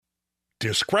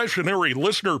Discretionary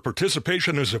listener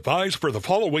participation is advised for the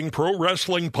following pro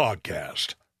wrestling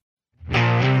podcast.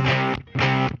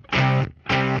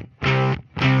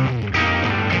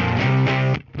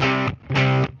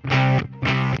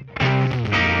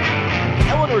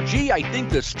 Eleanor G., I think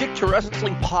the Stick to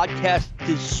Wrestling podcast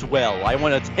is swell. I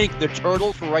want to thank the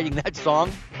Turtles for writing that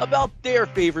song about their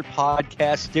favorite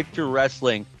podcast, Stick to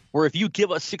Wrestling, where if you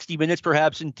give us 60 minutes,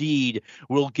 perhaps indeed,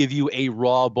 we'll give you a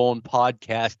raw bone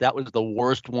podcast. That was the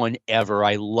worst one ever.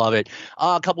 I love it.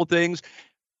 A couple things.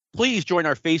 Please join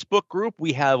our Facebook group.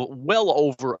 We have well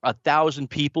over 1,000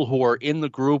 people who are in the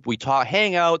group. We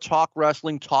hang out, talk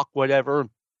wrestling, talk whatever.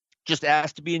 Just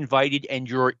ask to be invited and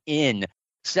you're in.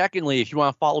 Secondly, if you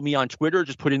want to follow me on Twitter,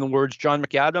 just put in the words John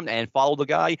McAdam and follow the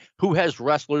guy who has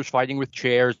wrestlers fighting with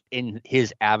chairs in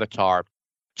his avatar.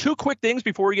 Two quick things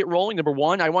before we get rolling. Number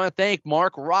one, I want to thank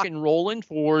Mark Rock'n'Rollin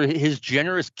for his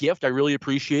generous gift. I really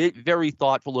appreciate it. Very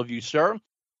thoughtful of you, sir.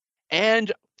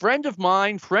 And friend of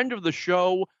mine, friend of the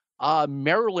show,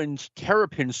 Maryland's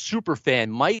Terrapin superfan,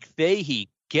 Mike Fahey.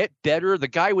 Get better. The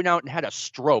guy went out and had a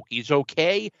stroke. He's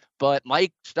okay, but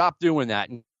Mike, stop doing that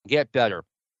and get better.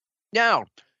 Now,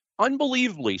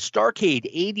 unbelievably, Starrcade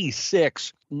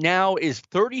 86 now is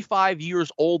 35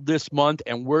 years old this month,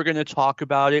 and we're going to talk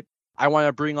about it. I want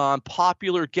to bring on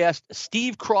popular guest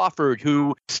Steve Crawford,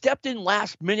 who stepped in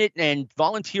last minute and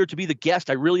volunteered to be the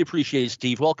guest. I really appreciate it,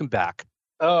 Steve. Welcome back.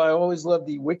 Oh, I always love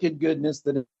the wicked goodness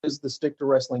that is the Stick to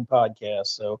Wrestling podcast,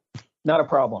 so not a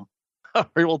problem. All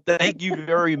right, well, thank you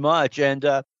very much. And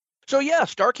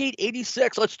Starrcade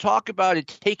 86, let's talk about it,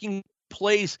 taking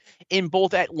place in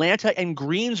both Atlanta and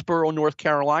Greensboro, North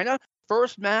Carolina.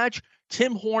 First match,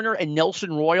 Tim Horner and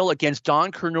Nelson Royal against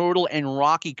Don Kernodle and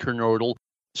Rocky Kernodle.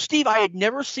 Steve, I had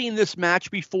never seen this match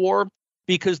before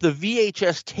because the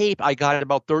VHS tape I got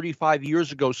about 35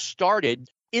 years ago started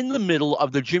in the middle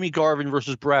of the Jimmy Garvin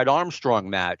versus Brad Armstrong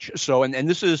match. So, and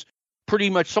this is pretty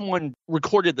much someone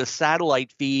recorded the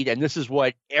satellite feed, and this is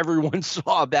what everyone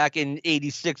saw back in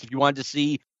 86 if you wanted to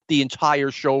see the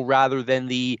entire show rather than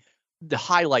the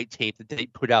highlight tape that they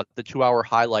put out, the 2-hour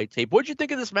highlight tape. What did you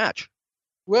think of this match?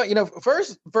 Well,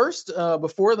 first,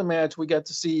 before the match, we got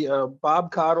to see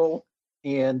Bob Caudle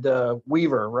and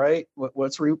Weaver, right?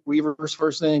 What's Weaver's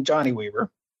first name? Johnny Weaver.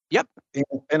 Yep.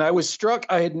 And I was struck.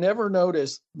 I had never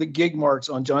noticed the gig marks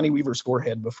on Johnny Weaver's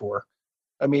forehead before.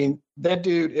 I mean, that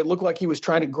dude, it looked like he was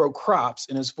trying to grow crops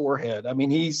in his forehead. I mean,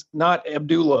 he's not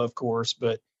Abdullah, of course,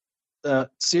 but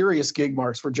serious gig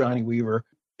marks for Johnny Weaver.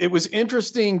 It was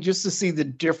interesting just to see the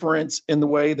difference in the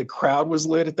way the crowd was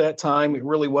lit at that time. It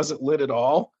really wasn't lit at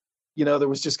all. There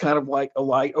was just kind of like a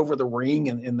light over the ring,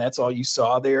 and that's all you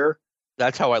saw there.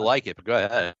 That's how I like it, but go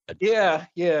ahead. Yeah,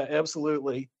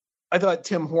 absolutely. I thought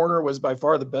Tim Horner was by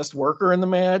far the best worker in the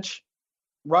match.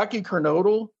 Rocky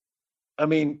Kernodle, I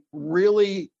mean,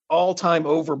 really all-time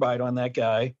overbite on that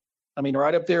guy. I mean,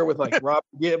 right up there with like Rob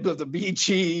Gibb of the Bee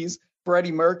Cheese,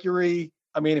 Freddie Mercury.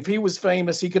 I mean, if he was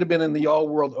famous, he could have been in the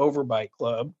All-World Overbite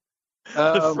Club.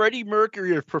 The Freddie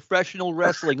Mercury of professional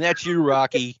wrestling. That's you,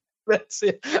 Rocky. That's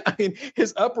it. I mean,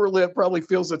 his upper lip probably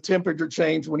feels a temperature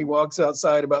change when he walks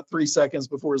outside about 3 seconds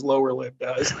before his lower lip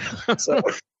does. So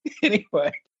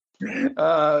anyway,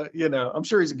 I'm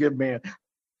sure he's a good man.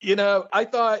 I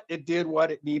thought it did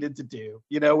what it needed to do.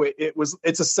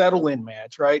 It's a settle in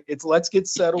match, right? It's let's get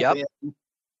settled in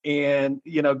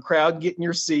and, crowd get in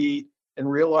your seat and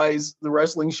realize the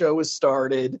wrestling show has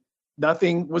started.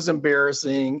 Nothing was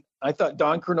embarrassing. I thought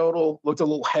Don Kernodle looked a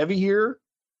little heavy here.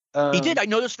 He did. I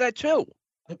noticed that too.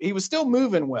 He was still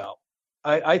moving well.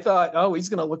 I thought, he's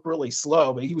going to look really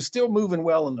slow, but he was still moving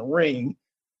well in the ring.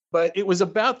 But it was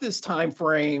about this time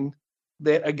frame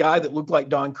that a guy that looked like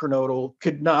Don Kernodle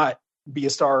could not be a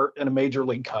star in a major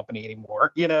league company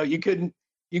anymore. You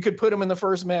could put him in the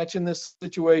first match in this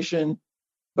situation,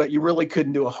 but you really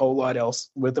couldn't do a whole lot else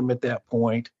with him at that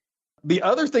point. The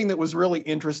other thing that was really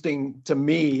interesting to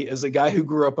me as a guy who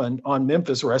grew up on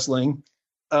Memphis wrestling,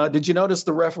 did you notice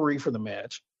the referee for the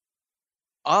match?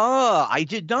 I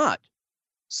did not.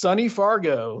 Sonny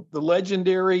Fargo, the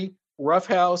legendary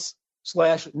Roughhouse /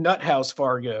 Nuthouse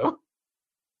Fargo.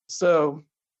 So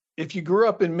if you grew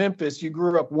up in Memphis, you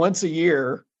grew up once a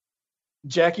year.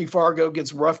 Jackie Fargo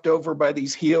gets roughed over by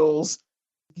these heels.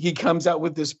 He comes out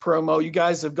with this promo. You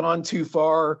guys have gone too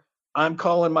far. I'm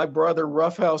calling my brother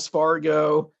Roughhouse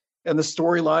Fargo. And the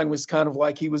storyline was kind of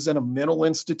like he was in a mental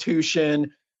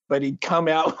institution, but he'd come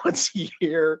out once a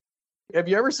year. Have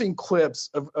you ever seen clips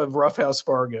of Roughhouse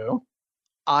Fargo?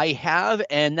 I have,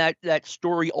 and that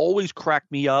story always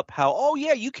cracked me up. How, oh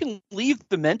yeah, you can leave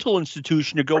the mental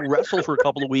institution to go wrestle for a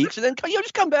couple of weeks, and then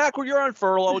just come back when you're on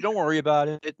furlough. Don't worry about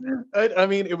it. I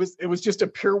mean, it was just a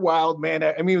pure wild man.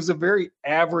 I mean, he was a very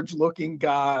average looking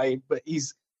guy, but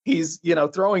he's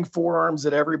throwing forearms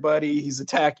at everybody. He's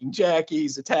attacking Jackie.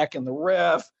 He's attacking the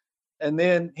ref. And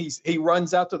then he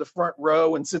runs out to the front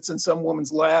row and sits in some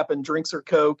woman's lap and drinks her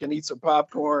Coke and eats her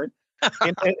popcorn.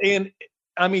 and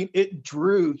I mean, it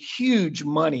drew huge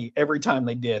money every time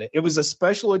they did it. It was a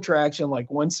special attraction like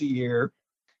once a year.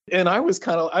 And I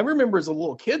remember as a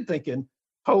little kid thinking,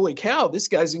 holy cow, this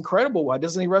guy's incredible. Why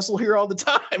doesn't he wrestle here all the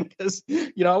time? Because,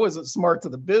 I wasn't smart to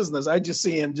the business. I just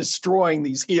see him destroying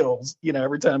these heels,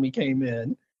 every time he came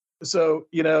in. So,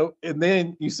 and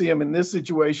then you see him in this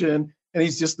situation, and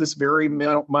he's just this very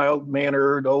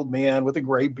mild-mannered old man with a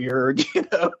gray beard,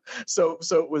 So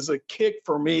it was a kick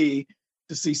for me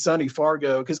to see Sonny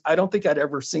Fargo, because I don't think I'd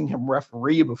ever seen him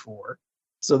referee before.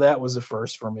 So that was a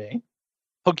first for me.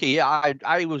 Okay, yeah,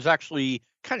 I was actually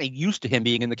kind of used to him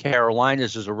being in the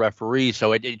Carolinas as a referee,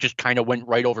 so it just kind of went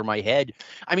right over my head.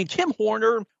 I mean, Tim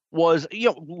Horner was,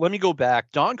 let me go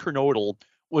back. Don Kernodle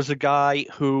was a guy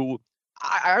who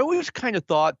I always kind of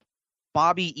thought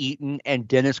Bobby Eaton and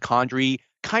Dennis Condrey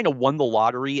kind of won the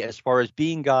lottery as far as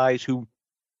being guys who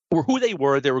were who they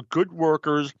were. They were good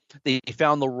workers. They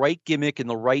found the right gimmick and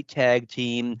the right tag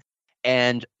team.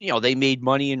 And, they made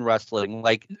money in wrestling.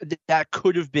 Like, that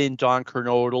could have been Don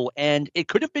Kernodle, and it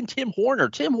could have been Tim Horner.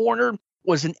 Tim Horner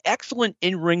was an excellent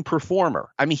in-ring performer.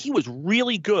 I mean, he was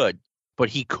really good, but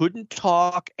he couldn't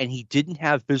talk, and he didn't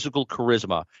have physical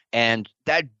charisma. And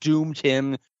that doomed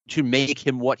him to make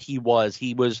him what he was.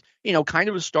 He was, kind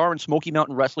of a star in Smoky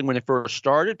Mountain Wrestling when it first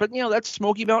started, but, that's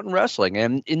Smoky Mountain Wrestling.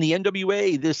 And in the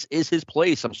NWA, this is his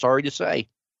place, I'm sorry to say.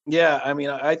 Yeah, I mean,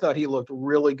 I thought he looked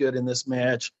really good in this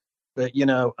match. But,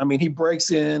 he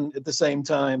breaks in at the same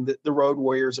time that the Road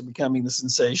Warriors are becoming the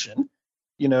sensation,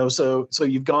 so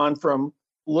you've gone from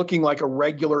looking like a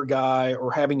regular guy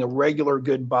or having a regular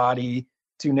good body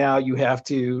to now you have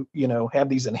to, have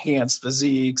these enhanced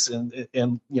physiques and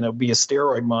be a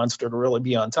steroid monster to really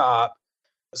be on top.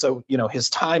 So, his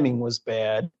timing was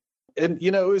bad. And,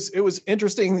 it was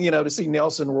interesting, to see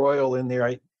Nelson Royal in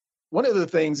there. One of the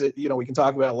things that, we can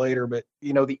talk about later, but,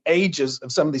 the ages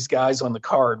of some of these guys on the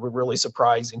card were really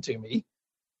surprising to me.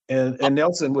 And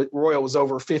Nelson Royal was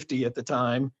over 50 at the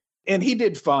time, and he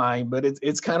did fine, but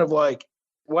it's kind of like,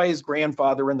 why is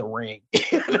grandfather in the ring?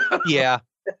 Yeah.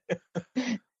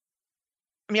 I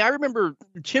mean, I remember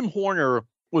Tim Horner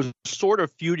was sort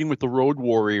of feuding with the Road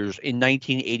Warriors in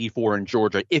 1984 in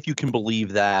Georgia, if you can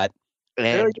believe that.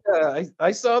 And yeah,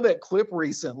 I saw that clip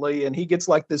recently, and he gets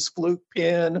like this fluke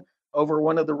pin over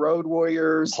one of the Road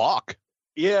Warriors. Hawk.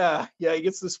 Yeah, he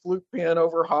gets this fluke pin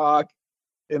over Hawk.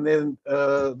 And then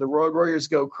the Road Warriors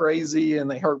go crazy,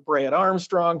 and they hurt Brad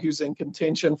Armstrong, who's in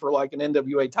contention for like an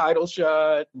NWA title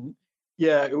shot. And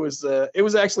yeah, it was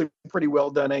actually a pretty well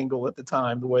done angle at the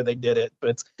time, the way they did it.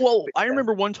 But I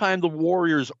remember one time the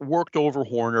Warriors worked over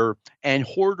Horner, and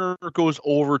Horner goes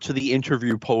over to the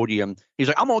interview podium. He's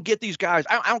like, "I'm gonna get these guys.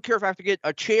 I don't care if I have to get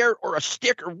a chair or a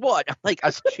stick or what. I'm like,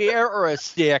 a chair or a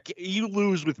stick. You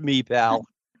lose with me, pal."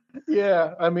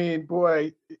 Yeah, I mean,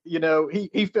 boy,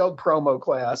 he failed promo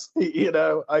class.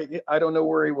 I don't know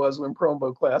where he was when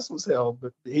promo class was held,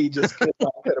 but he just could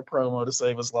not get a promo to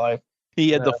save his life.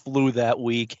 He had the flu that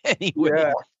week anyway.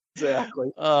 Yeah,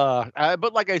 exactly.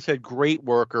 But like I said, great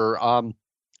worker.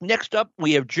 Next up,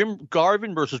 we have Jim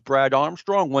Garvin versus Brad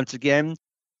Armstrong. Once again,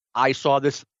 I saw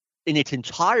this in its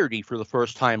entirety for the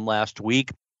first time last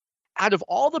week. Out of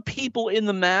all the people in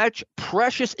the match,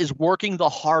 Precious is working the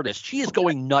hardest. She is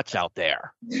going nuts out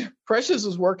there. Precious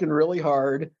is working really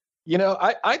hard.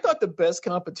 I thought the best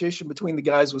competition between the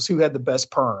guys was who had the best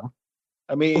perm.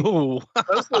 I mean,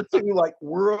 those were two like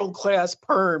world-class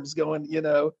perms going,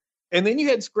 And then you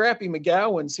had Scrappy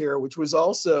McGowan's hair, which was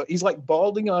also, he's like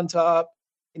balding on top,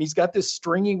 and he's got this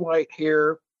stringy white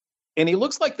hair, and he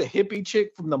looks like the hippie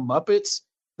chick from the Muppets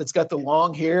that's got the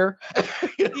long hair.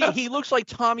 He looks like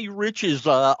Tommy Rich's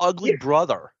ugly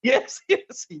brother. Yes,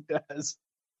 he does.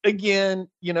 Again,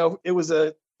 it was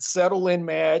a settle-in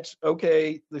match.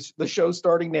 Okay, the show's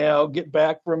starting now. Get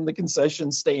back from the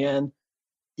concession stand.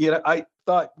 I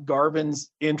thought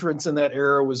Garvin's entrance in that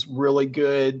era was really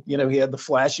good. He had the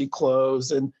flashy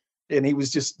clothes, and he was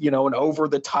just, an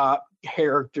over-the-top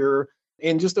character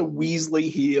and just a Weasley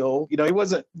heel. He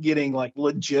wasn't getting like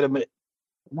legitimate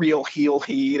real heel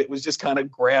heat. It was just kind of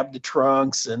grab the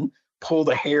trunks and pull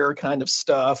the hair kind of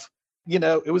stuff.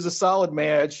 It was a solid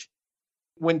match.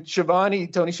 when Tony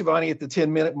Schiavone at the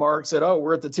 10-minute mark said, "Oh,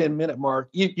 we're at the 10-minute mark,"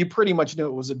 you pretty much knew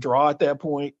it was a draw at that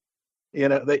point. You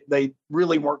know, they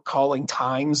really weren't calling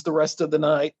times the rest of the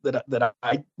night that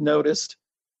I noticed.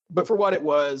 But for what it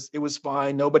was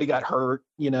fine. Nobody got hurt.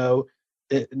 You know,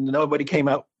 nobody came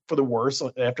out for the worse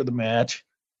after the match.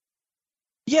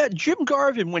 Yeah, Jim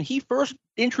Garvin, when he first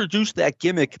introduced that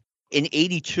gimmick in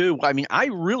 '82, I mean, I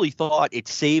really thought it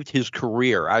saved his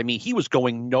career. I mean, he was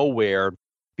going nowhere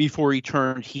before he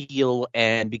turned heel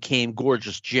and became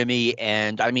Gorgeous Jimmy.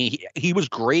 And I mean, he was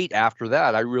great after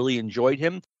that. I really enjoyed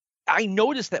him. I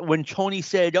noticed that when Tony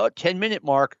said, 10-minute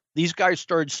mark, these guys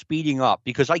started speeding up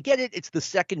because I get it. It's the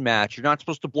second match. You're not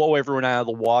supposed to blow everyone out of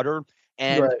the water.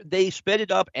 And Right. they sped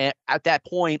it up at that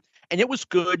point, and it was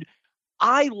good.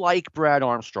 I like Brad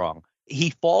Armstrong. He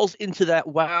falls into that,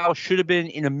 wow, should have been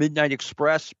in a Midnight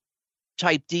Express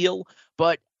type deal.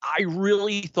 But I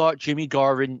really thought Jimmy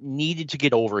Garvin needed to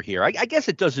get over here. I guess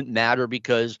it doesn't matter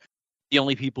because the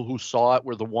only people who saw it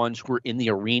were the ones who were in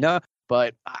the arena.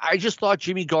 But I just thought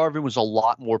Jimmy Garvin was a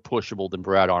lot more pushable than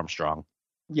Brad Armstrong.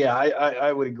 Yeah,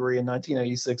 I would agree. In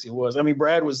 1986, he was. I mean,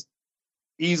 Brad was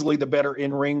easily the better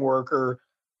in-ring worker,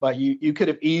 but you could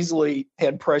have easily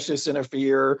had Precious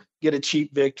interfere, get a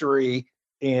cheap victory,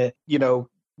 and, you know,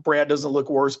 Brad doesn't look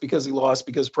worse because he lost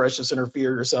because Precious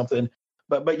interfered or something.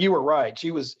 But you were right.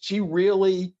 She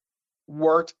really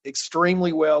worked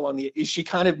extremely well on she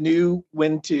kind of knew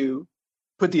when to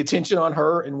put the attention on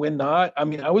her and when not. I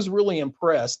mean, I was really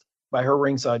impressed by her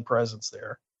ringside presence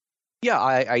there. Yeah,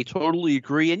 I totally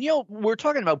agree. And, you know, we're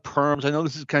talking about perms. I know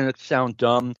this is kind of sound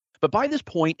dumb, but by this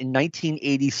point in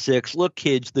 1986, look,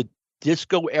 kids, the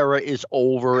disco era is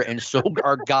over, and so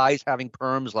are guys having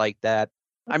perms like that.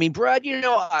 I mean, Brad, you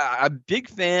know, I'm a big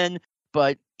fan,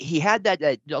 but he had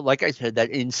that, like I said, that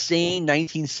insane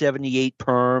 1978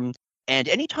 perm. And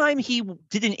anytime he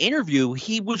did an interview,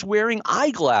 he was wearing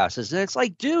eyeglasses. And it's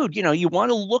like, dude, you know, you want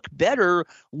to look better,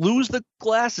 lose the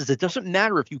glasses. It doesn't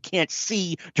matter if you can't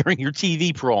see during your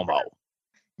TV promo.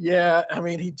 Yeah, I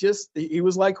mean, he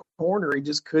was like Horner. He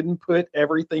just couldn't put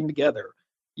everything together.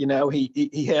 You know,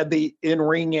 he had the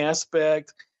in-ring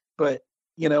aspect, but,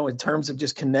 you know, in terms of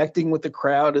just connecting with the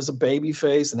crowd as a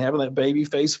babyface and having that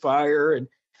babyface fire, and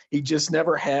he just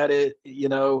never had it. You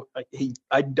know,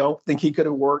 I don't think he could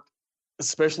have worked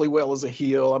especially well as a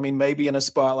heel. I mean, maybe in a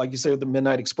spot like you said with the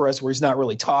Midnight Express where he's not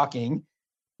really talking,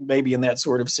 maybe in that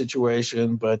sort of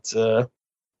situation. But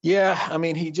yeah, I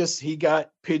mean, he got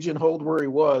pigeonholed where he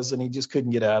was, and he just couldn't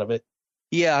get out of it.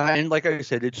 Yeah, and like I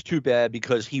said, it's too bad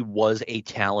because he was a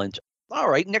talent. All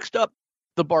right, next up,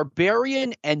 the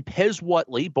Barbarian and Pez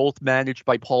Whatley, both managed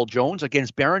by Paul Jones,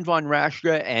 against Baron von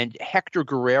Raschke and Hector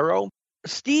Guerrero.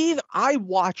 Steve, I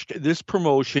watched this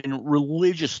promotion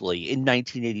religiously in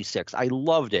 1986. I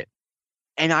loved it.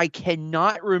 And I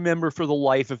cannot remember for the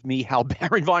life of me how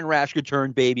Baron von Raschke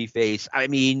turned babyface. I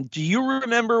mean, do you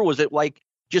remember? Was it like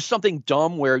just something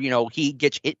dumb where, you know, he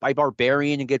gets hit by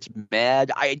Barbarian and gets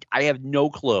mad? I have no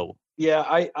clue. Yeah,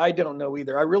 I don't know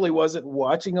either. I really wasn't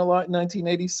watching a lot in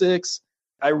 1986.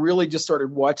 I really just started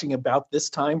watching about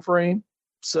this time frame.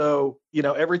 So, you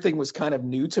know, everything was kind of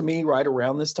new to me right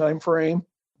around this time frame.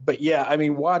 But yeah, I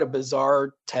mean, what a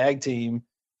bizarre tag team.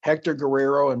 Hector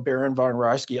Guerrero and Baron von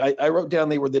Raschke. I wrote down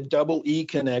they were the double E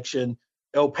connection,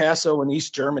 El Paso and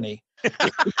East Germany.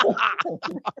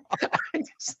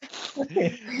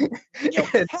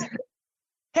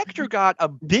 Hector got a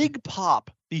big pop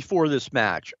before this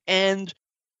match. And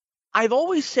I've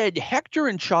always said Hector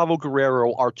and Chavo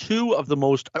Guerrero are one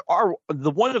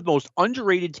of the most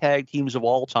underrated tag teams of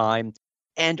all time.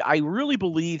 And I really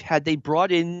believe had they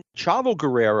brought in Chavo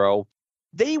Guerrero,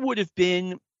 they would have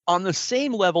been on the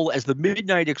same level as the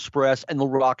Midnight Express and the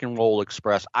Rock and Roll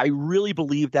Express. I really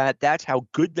believe that. That's how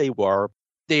good they were.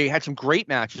 They had some great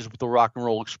matches with the Rock and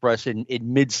Roll Express in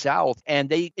Mid-South. And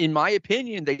they, in my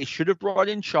opinion, they should have brought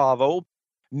in Chavo,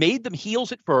 made them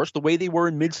heels at first, the way they were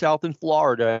in Mid-South in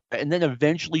Florida, and then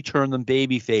eventually turned them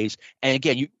babyface. And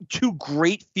again, two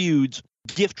great feuds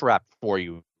gift wrapped for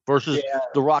you versus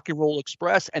the Rock and Roll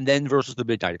Express and then versus the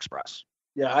Midnight Express.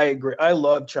 Yeah, I agree. I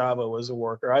loved Chavo as a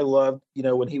worker. I loved, you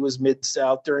know, when he was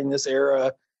Mid-South during this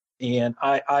era. And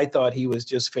I thought he was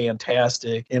just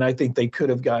fantastic. And I think they could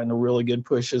have gotten a really good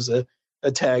push as a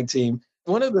tag team.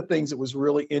 One of the things that was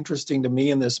really interesting to me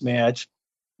in this match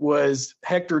was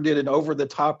Hector did an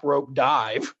over-the-top rope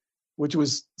dive, which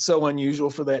was so unusual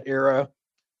for that era.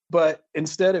 But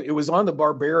instead of, it was on the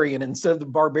Barbarian. Instead of the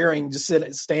Barbarian just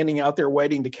standing out there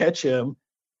waiting to catch him,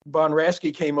 Von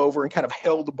Raschke came over and kind of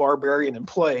held the Barbarian in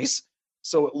place.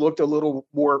 So it looked a little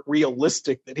more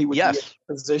realistic that he would be in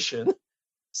position.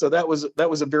 So that was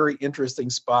a very interesting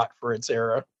spot for its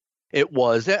era. It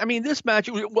was. I mean, this match,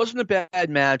 it wasn't a bad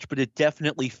match, but it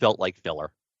definitely felt like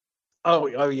filler. Oh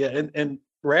yeah. And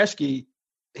Rashke,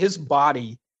 his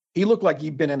body, he looked like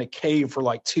he'd been in a cave for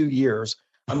like 2 years.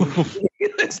 I mean,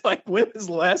 it's like, when is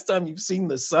the last time you've seen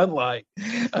the sunlight?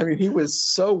 I mean, he was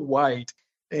so white,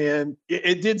 and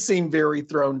it did seem very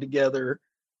thrown together.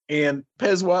 And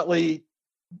Pez Whatley,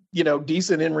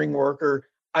 decent in-ring worker.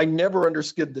 I never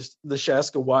understood the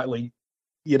Shaska Whatley,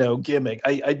 gimmick.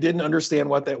 I didn't understand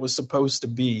what that was supposed to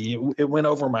be. It went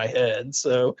over my head.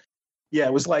 So, yeah,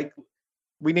 it was like,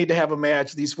 we need to have a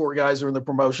match. These 4 guys are in the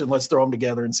promotion. Let's throw them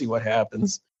together and see what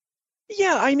happens.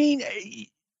 Yeah, I mean,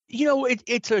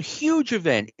 it's a huge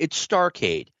event. It's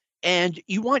Starrcade, and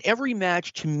you want every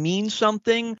match to mean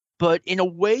something, but in a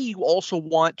way, you also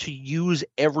want to use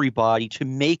everybody to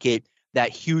make it that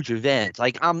huge event.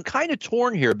 Like, I'm kind of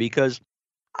torn here because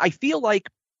I feel like,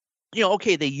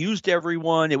 okay, they used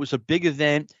everyone. It was a big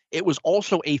event. It was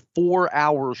also a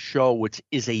 4-hour show, which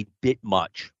is a bit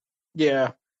much.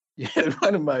 Yeah.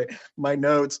 One of my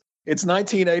notes. It's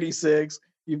 1986.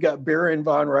 You've got Baron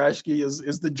von Raschke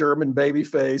is the German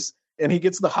babyface, and he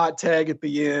gets the hot tag at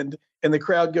the end, and the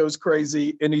crowd goes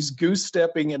crazy, and he's goose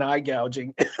stepping and eye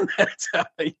gouging, and that's how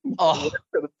they went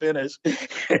for the finish.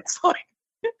 It's like,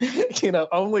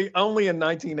 only in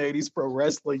 1980s pro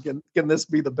wrestling can this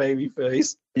be the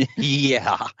babyface.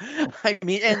 Yeah, I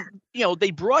mean, and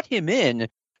they brought him in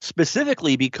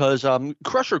specifically because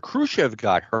Crusher Khrushchev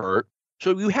got hurt.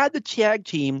 So you had the tag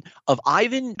team of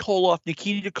Ivan Koloff,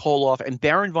 Nikita Koloff, and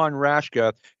Baron von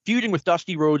Raschke feuding with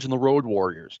Dusty Rhodes and the Road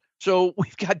Warriors. So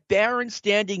we've got Baron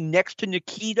standing next to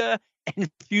Nikita and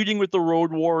feuding with the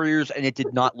Road Warriors, and it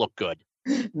did not look good.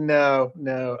 No.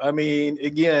 I mean,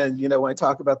 again, when I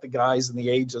talk about the guys and the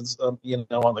ages, on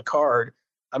the card,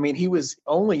 I mean, he was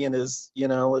only in his, he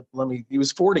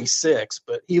was 46,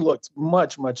 but he looked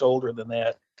much, much older than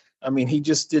that. I mean, he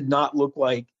just did not look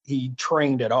like he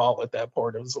trained at all at that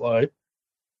part of his life.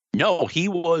 No, he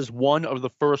was one of the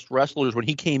first wrestlers when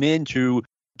he came in to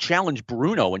challenge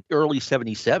Bruno in early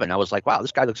 77. I was like, wow,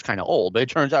 this guy looks kind of old. But it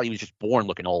turns out he was just born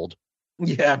looking old.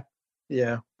 Yeah.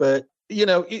 But,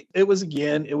 it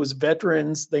was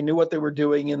veterans. They knew what they were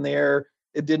doing in there.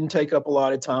 It didn't take up a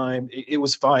lot of time. It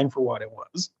was fine for what it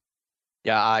was.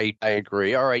 Yeah, I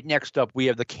agree. All right, next up, we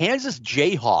have the Kansas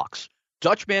Jayhawks.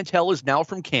 Dutch Mantel is now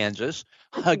from Kansas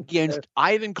against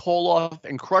Ivan Koloff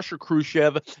and Crusher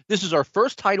Khrushchev. This is our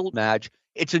first title match.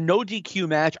 It's a no DQ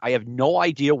match. I have no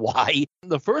idea why.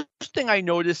 The first thing I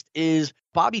noticed is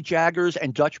Bobby Jaggers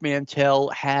and Dutch Mantel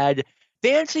had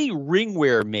fancy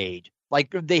ringwear made.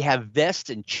 Like, they have vests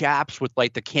and chaps with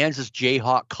like the Kansas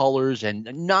Jayhawk colors, and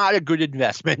not a good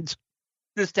investment.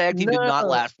 This tag team did not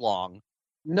last long.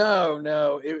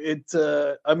 No.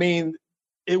 I mean,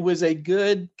 it was a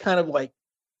good kind of like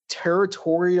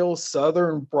territorial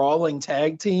Southern brawling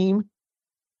tag team,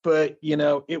 but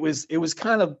it was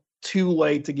kind of too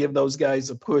late to give those guys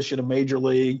a push in a major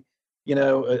league.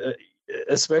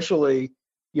 Especially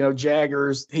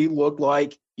Jaggers. He looked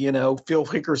like Phil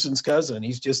Hickerson's cousin.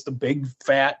 He's just a big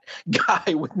fat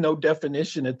guy with no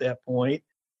definition at that point.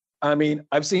 I mean,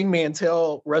 I've seen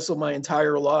Mantel wrestle my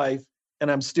entire life, and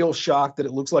I'm still shocked that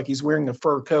it looks like he's wearing a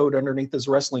fur coat underneath his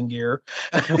wrestling gear.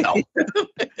 Well,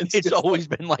 it's always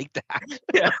been like that.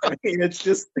 Yeah, I mean,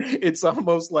 it's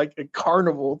almost like a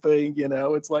carnival thing,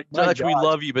 It's like, Dutch, we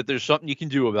love you, but there's something you can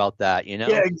do about that,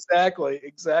 Yeah,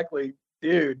 exactly.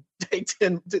 Dude,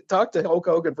 talk to Hulk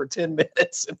Hogan for 10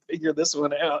 minutes and figure this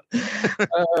one out.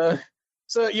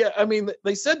 So, yeah, I mean,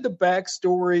 they said the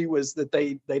backstory was that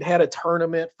they'd had a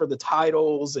tournament for the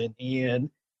titles, and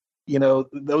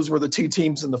those were the 2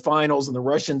 teams in the finals, and the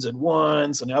Russians had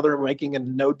won. So now they're making a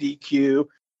no DQ.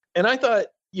 And I thought,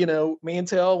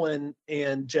 Mantel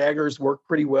and Jaggers worked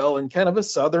pretty well in kind of a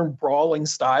Southern brawling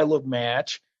style of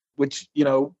match, which,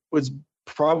 was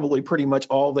probably pretty much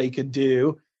all they could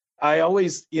do. I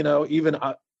always, even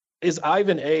as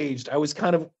Ivan aged, I was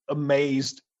kind of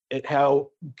amazed at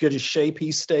how good a shape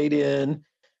he stayed in.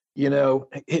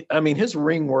 I mean, his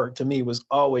ring work to me was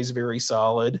always very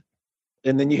solid.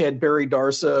 And then you had Barry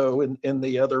Darsow and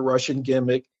the other Russian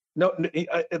gimmick. No,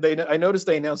 I noticed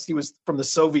they announced he was from the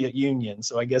Soviet Union,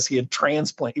 so I guess he had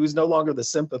transplanted. He was no longer the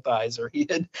sympathizer. He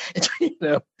had,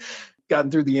 gotten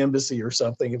through the embassy or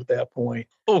something at that point.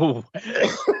 Oh,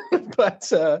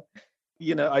 but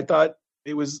I thought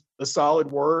it was a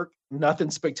solid work.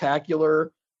 Nothing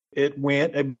spectacular. It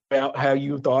went about how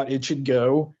you thought it should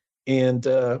go, and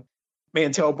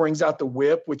Mantel brings out the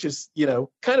whip, which is,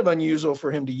 kind of unusual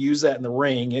for him to use that in the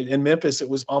ring. In Memphis, it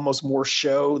was almost more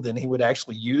show than he would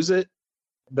actually use it,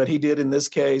 but he did in this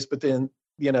case. But then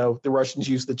the Russians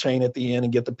use the chain at the end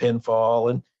and get the pinfall,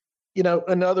 and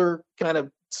another kind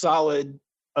of solid,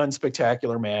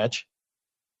 unspectacular match.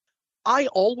 I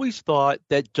always thought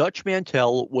that Dutch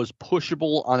Mantel was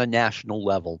pushable on a national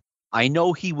level. I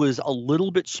know he was a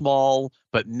little bit small,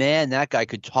 but man, that guy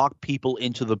could talk people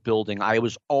into the building. I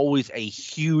was always a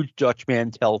huge Dutch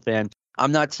Mantel fan.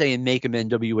 I'm not saying make him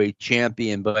NWA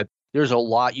champion, but there's a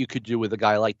lot you could do with a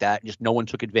guy like that. Just no one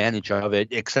took advantage of it,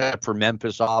 except for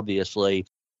Memphis, obviously.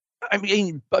 I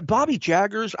mean, Bobby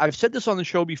Jaggers, I've said this on the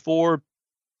show before,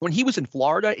 when he was in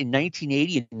Florida in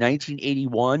 1980 and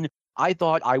 1981, I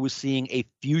thought I was seeing a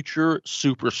future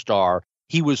superstar.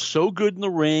 He was so good in the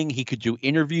ring. He could do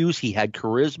interviews. He had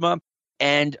charisma.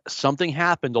 And something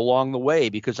happened along the way,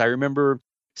 because I remember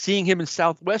seeing him in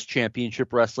Southwest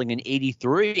Championship Wrestling in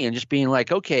 83 and just being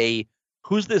like, okay,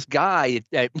 who's this guy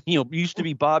that used to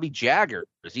be Bobby Jaggers?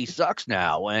 He sucks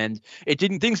now. And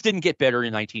things didn't get better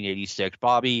in 1986.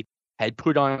 Bobby had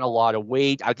put on a lot of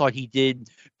weight. I thought he did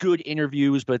good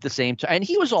interviews, but at the same time, and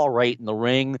he was all right in the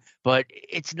ring, but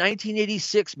it's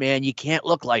 1986, man. You can't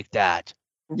look like that.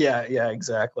 Yeah,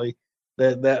 exactly.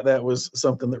 That was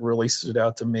something that really stood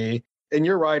out to me. And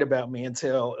you're right about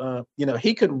Mantel.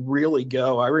 He could really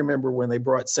go. I remember when they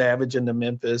brought Savage into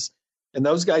Memphis, and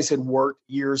those guys had worked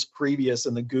years previous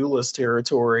in the Gulas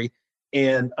territory.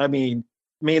 And I mean,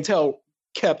 Mantel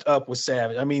kept up with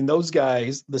Savage. I mean, those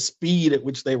guys, the speed at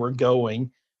which they were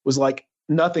going was like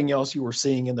nothing else you were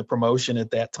seeing in the promotion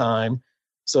at that time.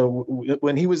 So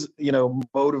when he was,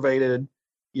 motivated,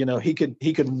 he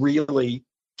could really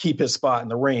keep his spot in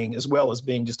the ring, as well as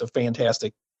being just a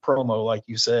fantastic promo, like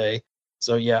you say.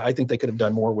 So yeah, I think they could have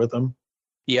done more with him.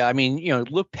 Yeah, I mean,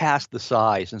 look past the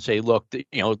size and say, look,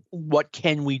 what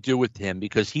can we do with him?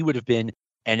 Because he would have been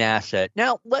an asset.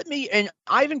 Now, and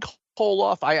Ivan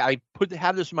Koloff, I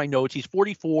have this in my notes. He's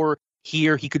 44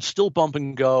 here. He could still bump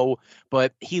and go,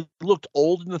 but he looked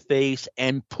old in the face,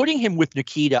 and putting him with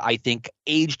Nikita, I think,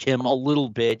 aged him a little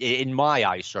bit, in my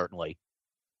eyes, certainly.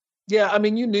 Yeah, I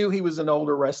mean, you knew he was an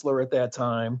older wrestler at that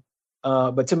time,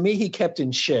 but to me, he kept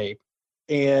in shape,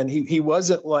 and he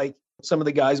wasn't like some of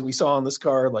the guys we saw on this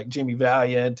card, like Jimmy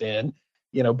Valiant and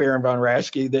Baron von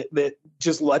Raschke, that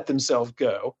just let themselves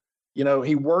go.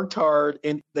 He worked hard,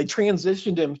 and they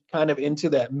transitioned him kind of into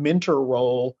that mentor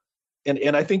role.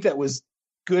 And I think that was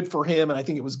good for him. And I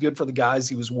think it was good for the guys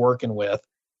he was working with.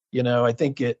 I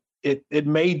think it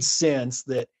made sense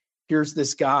that here's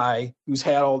this guy who's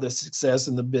had all this success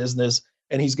in the business,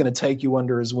 and he's going to take you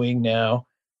under his wing now.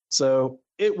 So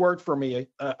it worked for me.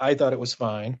 I thought it was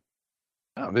fine.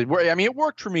 I mean, it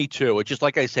worked for me too. It's just,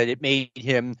 like I said, it made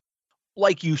him,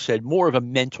 like you said, more of a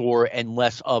mentor and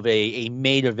less of a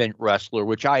main event wrestler,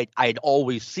 which I'd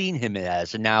always seen him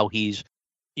as. And now he's,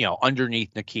 underneath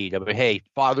Nikita. But hey,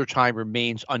 Father Time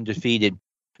remains undefeated.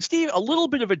 Steve, a little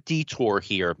bit of a detour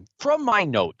here from my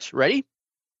notes. Ready?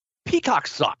 Peacock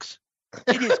sucks.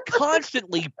 It is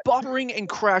constantly buffering and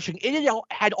crashing. It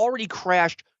had already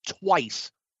crashed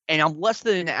twice, and I'm less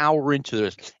than an hour into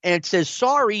this. And it says,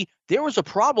 sorry, there was a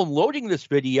problem loading this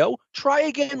video. Try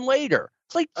again later.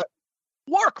 It's like,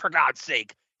 work, for God's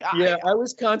sake. Yeah, I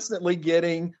was constantly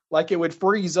getting, like, it would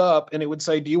freeze up and it would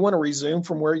say, do you want to resume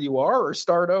from where you are or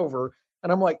start over?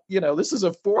 And I'm like, this is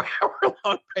a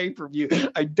 4-hour-long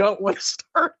pay-per-view. I don't want to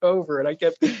start over. And I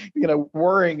kept,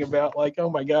 worrying about, like, oh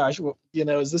my gosh, well,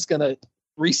 is this going to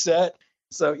reset?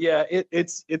 So yeah,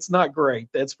 it's not great.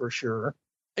 That's for sure.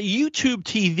 YouTube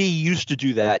TV used to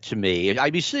do that to me.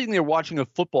 I'd be sitting there watching a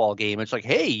football game. It's like,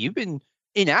 hey, you've been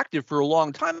inactive for a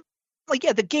long time. Like,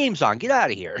 yeah, the game's on. Get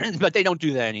out of here. But they don't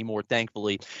do that anymore,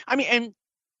 thankfully. I mean, and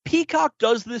Peacock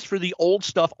does this for the old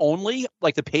stuff only.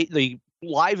 Like the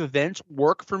live events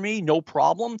work for me, no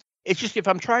problem. It's just if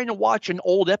I'm trying to watch an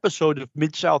old episode of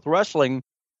Mid-South Wrestling,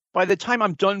 by the time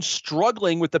I'm done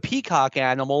struggling with the Peacock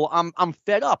animal, I'm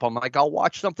fed up. I'm like, I'll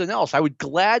watch something else. I would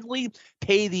gladly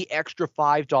pay the extra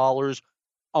 $5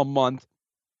 a month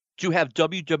to have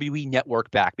WWE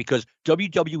Network back, because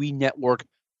WWE Network,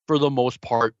 for the most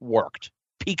part, worked.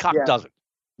 Peacock doesn't.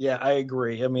 Yeah, I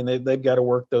agree. I mean, they've got to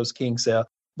work those kinks out.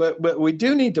 But we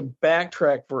do need to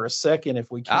backtrack for a second if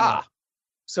we can.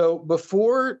 So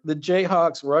before the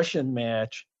Jayhawks Russian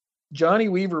match, Johnny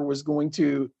Weaver was going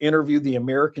to interview the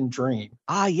American Dream.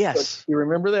 Yes. So, you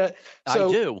remember that? So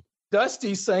I do.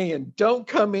 Dusty's saying, don't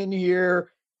come in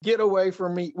here. Get away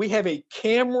from me. We have a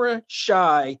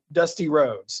camera-shy Dusty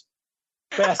Rhodes.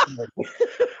 Fascinating.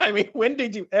 I mean, when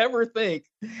did you ever think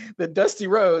that Dusty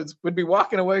Rhodes would be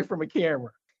walking away from a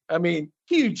camera? I mean,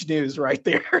 huge news right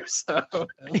there. So,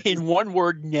 in one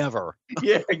word, never.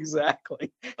 Yeah,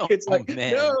 exactly. It's like,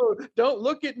 no, don't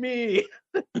look at me.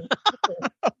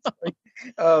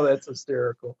 Oh, that's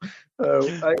hysterical.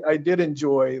 I did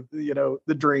enjoy,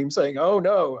 the Dream saying, "Oh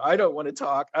no, I don't want to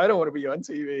talk. I don't want to be on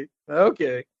TV."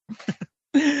 Okay.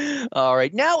 All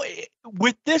right. Now,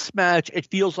 with this match, it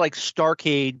feels like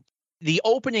Starrcade, the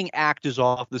opening act is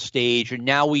off the stage, and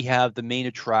now we have the main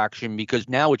attraction because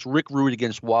now it's Rick Rude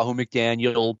against Wahoo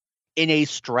McDaniel in a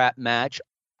strap match.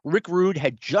 Rick Rude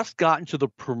had just gotten to the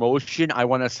promotion, I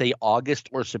want to say August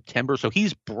or September, so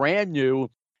he's brand new,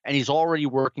 and he's already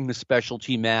working the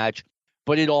specialty match,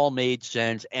 but it all made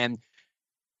sense. And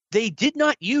they did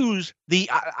not use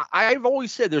I've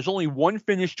always said there's only one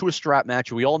finish to a strap match.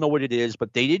 And we all know what it is,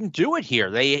 but they didn't do it here.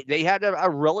 They had a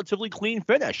relatively clean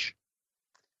finish.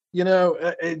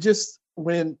 It just,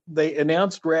 when they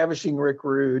announced Ravishing Rick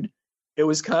Rude, it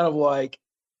was kind of like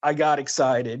I got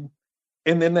excited.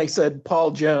 And then they said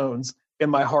Paul Jones, and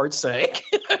my heart sank.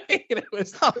 It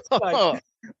was like,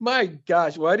 my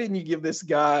gosh, why didn't you give this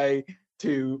guy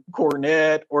to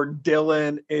Cornette or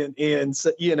Dylan? And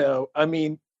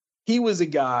he was a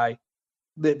guy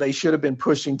that they should have been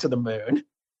pushing to the moon,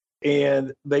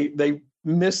 and they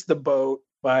missed the boat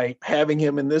by having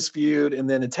him in this feud and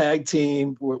then a tag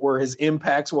team where his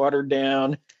impact's watered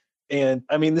down. And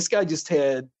this guy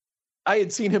I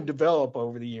had seen him develop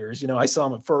over the years. I saw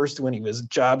him at first when he was a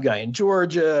job guy in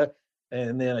Georgia,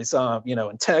 and then I saw him,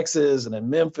 in Texas and in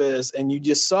Memphis, and you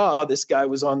just saw this guy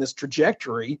was on this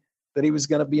trajectory that he was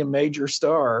going to be a major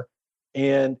star.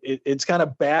 And it's kind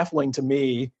of baffling to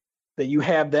me that you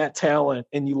have that talent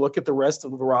and you look at the rest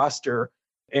of the roster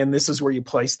and this is where you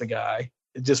place the guy.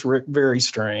 It's just very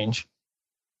strange.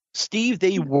 Steve,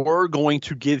 they were going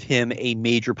to give him a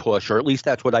major push, or at least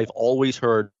that's what I've always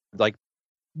heard. Like,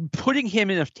 putting him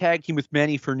in a tag team with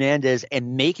Manny Fernandez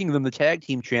and making them the tag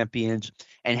team champions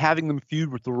and having them feud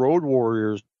with the Road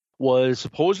Warriors was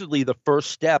supposedly the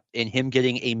first step in him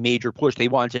getting a major push. They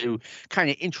wanted to kind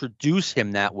of introduce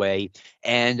him that way.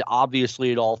 And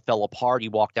obviously it all fell apart. He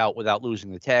walked out without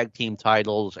losing the tag team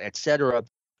titles, etc.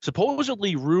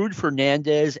 Supposedly Rude,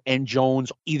 Fernandez, and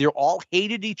Jones either all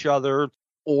hated each other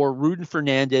or Rude and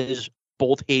Fernandez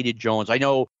both hated Jones. I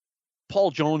know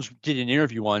Paul Jones did an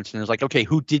interview once and was like, okay,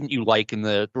 who didn't you like in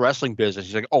the wrestling business?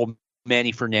 He's like, oh,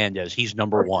 Manny Fernandez. He's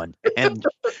number one. And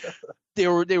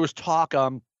there was talk,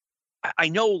 I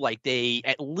know, like, they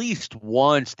at least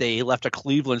once they left a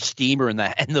Cleveland steamer in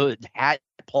the hat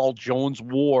Paul Jones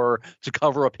wore to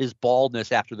cover up his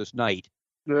baldness after this night.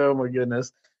 Oh my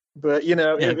goodness! But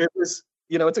it was,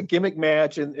 it's a gimmick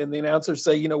match, and the announcers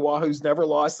say, Wahoo's never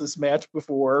lost this match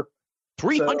before.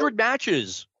 300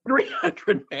 matches.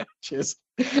 300 matches.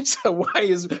 So why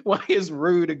is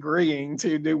Rude agreeing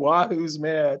to do Wahoo's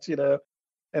match? And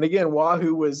again,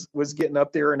 Wahoo was getting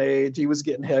up there in age. He was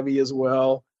getting heavy as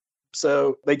well.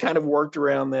 So they kind of worked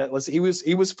around that. He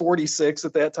was 46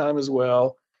 at that time as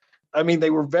well. They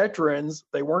were veterans.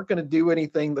 They weren't going to do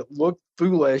anything that looked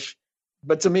foolish.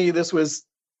 But to me, this was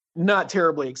not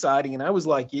terribly exciting. And I was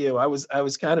like you. I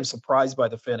was kind of surprised by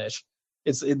the finish.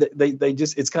 It's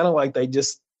kind of like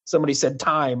somebody said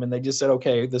time, and they just said,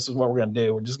 okay, this is what we're going to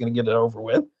do. We're just going to get it over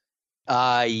with.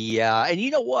 Yeah. And you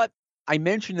know what? I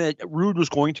mentioned that Rude was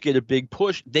going to get a big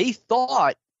push. They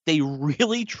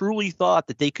really, truly thought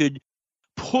that they could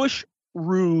push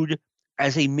Rude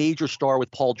as a major star with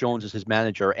Paul Jones as his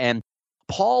manager. And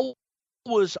Paul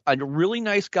was a really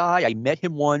nice guy. I met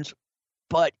him once,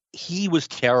 but he was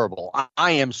terrible.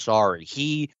 I am sorry.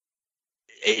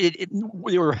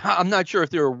 I'm not sure if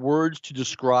there are words to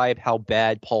describe how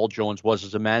bad Paul Jones was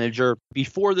as a manager.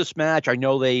 Before this match, I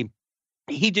know he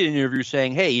did an interview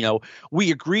saying, hey,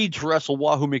 we agreed to wrestle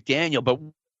Wahoo McDaniel, but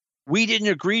we didn't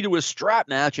agree to a strap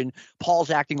match. And Paul's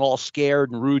acting all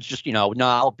scared, and Rude's just,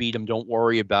 I'll beat him. Don't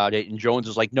worry about it. And Jones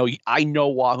is like, no, I know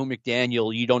Wahoo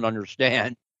McDaniel. You don't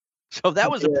understand. So that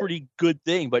was a pretty good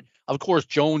thing. But of course,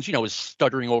 Jones, is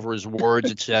stuttering over his words,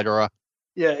 etc.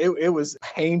 Yeah, it was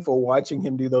painful watching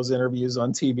him do those interviews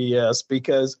on TBS,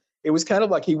 because it was kind of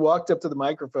like he walked up to the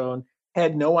microphone,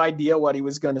 had no idea what he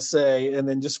was going to say, and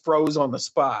then just froze on the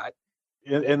spot.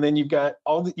 And then you've got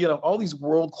all these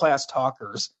world-class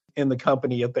talkers in the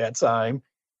company at that time.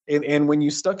 And when you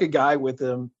stuck a guy with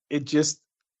him, it just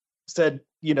said,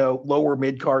 lower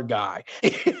mid-card guy.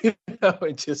 It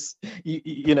just,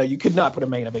 you could not put a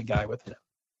main event guy with him.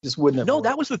 Just wouldn't have. No, worked.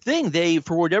 That was the thing. They,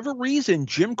 for whatever reason,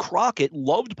 Jim Crockett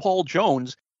loved Paul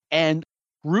Jones, and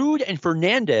Rude and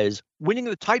Fernandez winning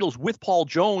the titles with Paul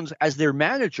Jones as their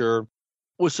manager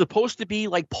was supposed to be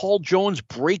like Paul Jones'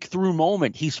 breakthrough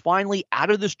moment. He's finally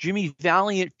out of this Jimmy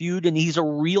Valiant feud, and he's a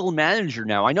real manager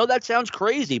now. I know that sounds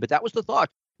crazy, but that was the thought.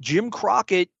 Jim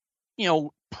Crockett,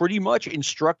 pretty much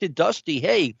instructed Dusty,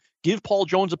 hey, give Paul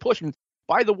Jones a push. And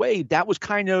by the way, that was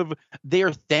kind of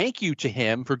their thank you to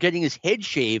him for getting his head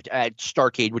shaved at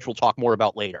Starrcade, which we'll talk more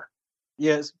about later.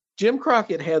 Yes, Jim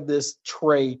Crockett had this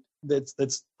trait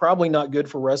that's probably not good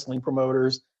for wrestling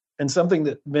promoters, and something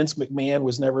that Vince McMahon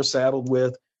was never saddled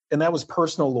with, and that was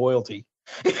personal loyalty.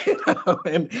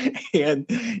 And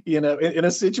in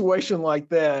a situation like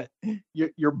that,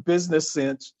 your business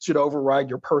sense should override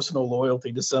your personal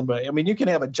loyalty to somebody. I mean, you can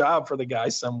have a job for the guy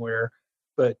somewhere,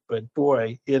 but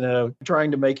boy,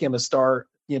 trying to make him a star,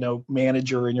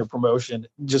 manager in your promotion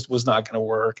just was not going to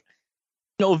work.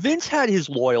 No, Vince had his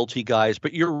loyalty guys,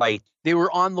 but you're right. They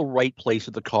were on the right place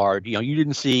of the card. You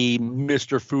didn't see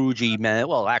Mr. Fuji man.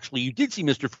 Well, actually, you did see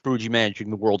Mr. Fuji managing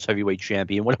the world's heavyweight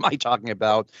champion. What am I talking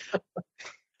about?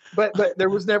 But there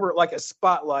was never like a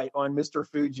spotlight on Mr.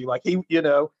 Fuji. Like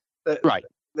right.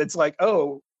 It's like,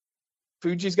 oh,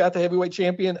 Fuji's got the heavyweight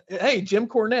champion. Hey, Jim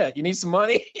Cornette, you need some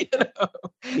money?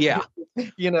 Yeah.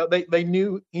 He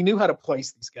knew how to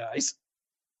place these guys.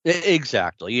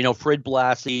 Exactly. Fred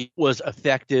Blassie was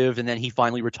effective, and then he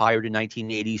finally retired in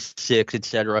 1986,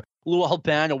 etc. Lou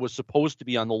Albano was supposed to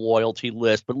be on the loyalty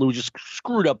list, but Lou just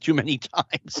screwed up too many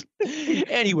times.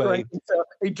 Anyway.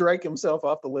 He drank himself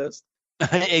off the list.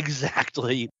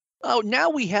 Exactly. Oh,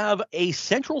 now we have a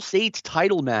Central States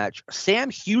title match. Sam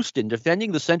Houston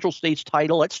defending the Central States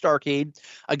title at Starrcade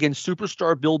against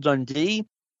superstar Bill Dundee.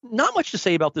 Not much to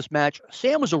say about this match.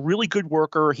 Sam was a really good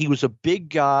worker. He was a big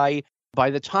guy. By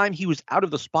the time he was out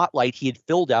of the spotlight, he had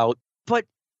filled out, but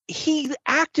he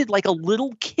acted like a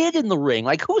little kid in the ring.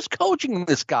 Like, who's coaching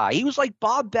this guy? He was like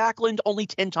Bob Backlund, only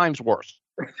 10 times worse.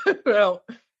 Well,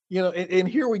 and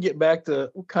here we get back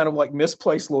to kind of like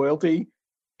misplaced loyalty.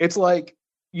 It's like,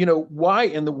 why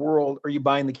in the world are you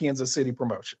buying the Kansas City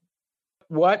promotion?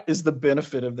 What is the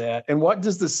benefit of that? And what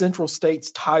does the Central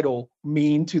States title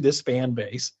mean to this fan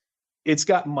base? It's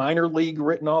got minor league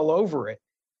written all over it.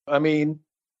 I mean,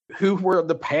 who were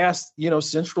the past,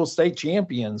 Central State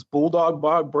champions? Bulldog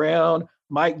Bob Brown,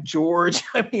 Mike George.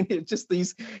 I mean, it's just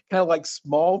these kind of like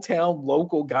small town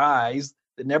local guys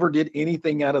that never did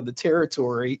anything out of the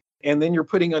territory. And then you're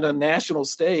putting it on a national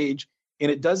stage, and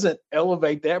it doesn't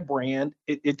elevate that brand.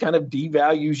 It kind of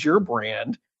devalues your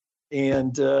brand.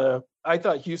 And I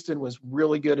thought Houston was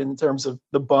really good in terms of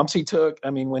the bumps he took. I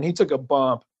mean, when he took a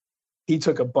bump, he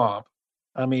took a bump.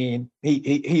 I mean,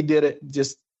 he did it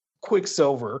just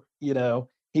Quicksilver,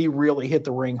 he really hit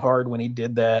the ring hard when he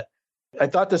did that. I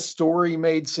thought the story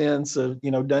made sense of,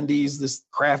 Dundee's this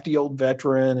crafty old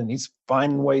veteran and he's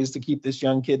finding ways to keep this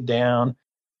young kid down.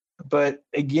 But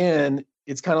again,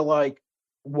 it's kind of like,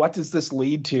 what does this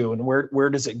lead to and where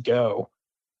does it go?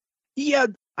 Yeah,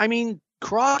 I mean,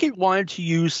 Crockett wanted to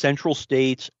use Central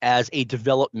States as a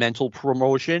developmental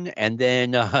promotion. And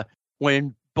then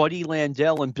when Buddy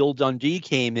Landell and Bill Dundee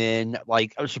came in,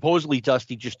 like supposedly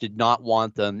Dusty just did not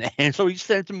want them. And so he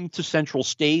sent them to Central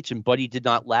States, and Buddy did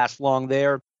not last long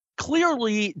there.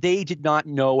 Clearly, they did not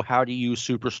know how to use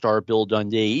superstar Bill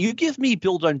Dundee. You give me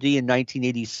Bill Dundee in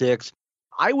 1986,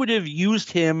 I would have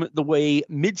used him the way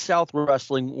Mid-South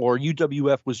Wrestling or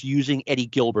UWF was using Eddie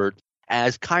Gilbert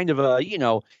as kind of a,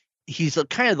 he's a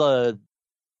kind of the,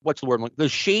 what's the word? Like the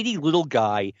shady little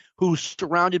guy who's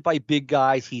surrounded by big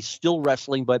guys. He's still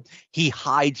wrestling, but he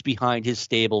hides behind his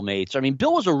stablemates. I mean,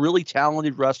 Bill was a really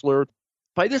talented wrestler.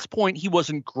 By this point, he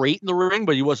wasn't great in the ring,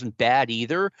 but he wasn't bad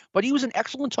either. But he was an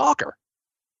excellent talker.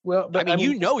 Well, but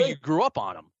you grew up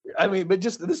on him. I mean, but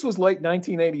this was late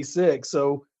 1986.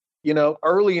 So,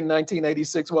 early in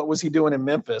 1986, what was he doing in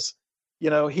Memphis?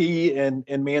 He and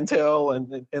Mantell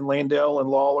and Landell and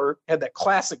Lawler had that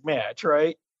classic match,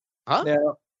 right? Huh?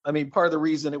 Now, I mean, part of the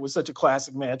reason it was such a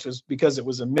classic match was because it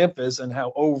was in Memphis and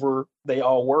how over they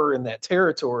all were in that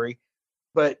territory.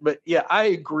 But yeah, I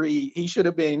agree. He should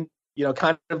have been,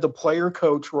 kind of the player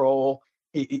coach role.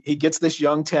 He gets this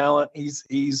young talent. He's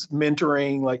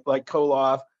mentoring like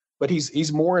Koloff, but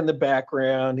he's more in the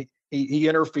background. He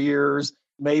interferes.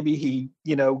 Maybe he,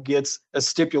 gets a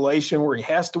stipulation where he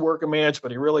has to work a match, but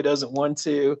he really doesn't want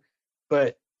to.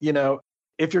 But,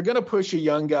 if you're going to push a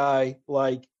young guy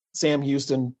like Sam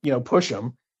Houston, push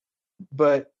him,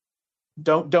 but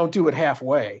don't do it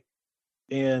halfway.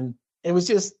 And it was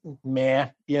just meh,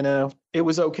 it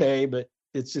was okay, but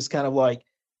it's just kind of like,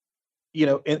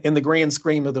 in the grand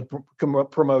scheme of the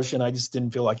promotion, I just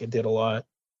didn't feel like it did a lot.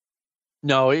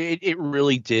 No, it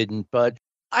really didn't. But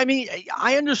I mean,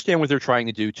 I understand what they're trying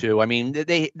to do too. I mean,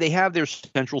 they have their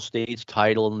Central States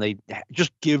title and they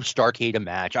just give Starrcade a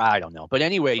match. I don't know. But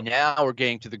anyway, now we're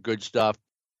getting to the good stuff.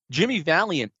 Jimmy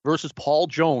Valiant versus Paul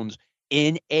Jones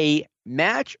in a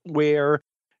match where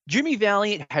Jimmy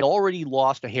Valiant had already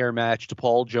lost a hair match to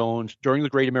Paul Jones during the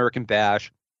Great American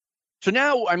Bash. So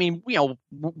now, I mean,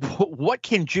 what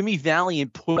can Jimmy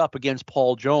Valiant put up against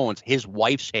Paul Jones? His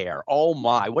wife's hair. Oh,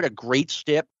 my. What a great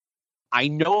stip. I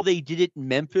know they did it in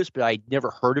Memphis, but I'd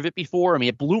never heard of it before. I mean,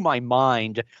 it blew my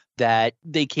mind that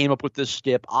they came up with this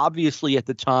stip. Obviously, at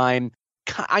the time,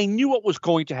 I knew what was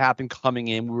going to happen coming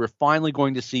in. We were finally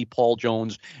going to see Paul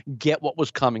Jones get what was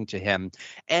coming to him.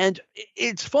 And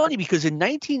it's funny because in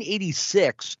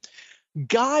 1986,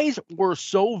 guys were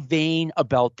so vain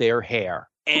about their hair.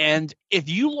 And if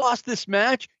you lost this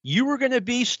match, you were going to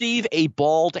be, Steve, a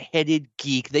bald-headed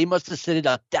geek. They must have said it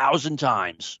 1,000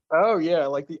 times. Oh, yeah,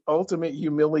 like the ultimate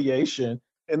humiliation.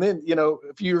 And then,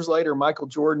 a few years later, Michael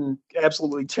Jordan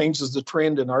absolutely changes the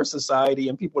trend in our society,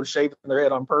 and people are shaving their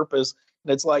head on purpose.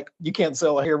 And it's like you can't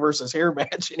sell a hair versus hair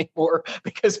match anymore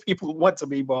because people want to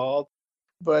be bald.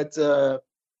 But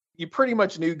you pretty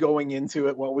much knew going into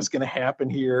it what was going to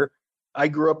happen here. I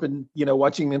grew up in,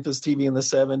 watching Memphis TV in the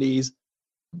 70s.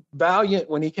 Valiant,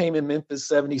 when he came in Memphis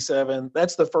 77,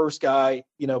 that's the first guy,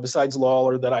 besides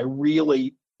Lawler, that I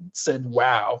really said,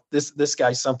 wow, this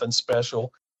guy's something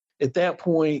special. At that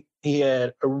point, he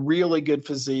had a really good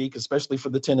physique, especially for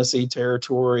the Tennessee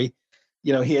territory.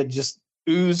 He had just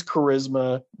oozed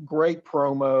charisma, great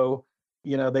promo.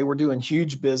 They were doing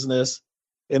huge business.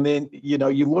 And then,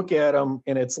 you look at him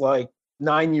and it's like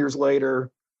 9 years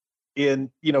later,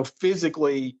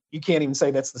 physically, you can't even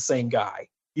say that's the same guy.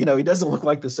 He doesn't look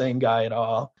like the same guy at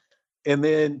all. And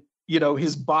then,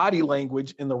 his body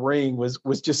language in the ring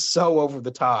was just so over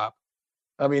the top.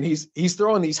 I mean, he's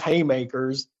throwing these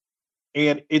haymakers,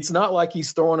 and it's not like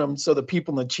he's throwing them so the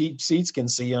people in the cheap seats can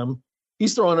see him.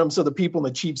 He's throwing them so the people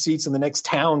in the cheap seats in the next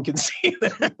town can see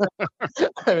them.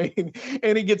 I mean,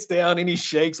 and he gets down and he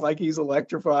shakes like he's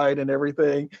electrified and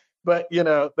everything. But,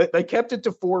 they kept it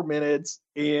to 4 minutes,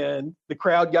 and the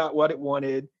crowd got what it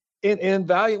wanted. And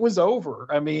Valiant was over.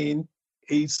 I mean,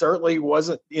 he certainly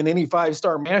wasn't in any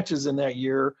 5-star matches in that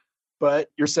year, but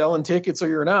you're selling tickets or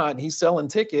you're not. And he's selling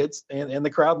tickets, and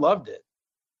the crowd loved it.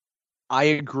 I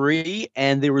agree,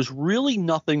 and there was really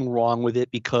nothing wrong with it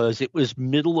because it was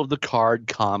middle of the card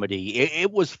comedy.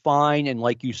 It was fine, and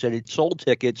like you said, it sold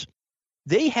tickets.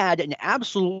 They had an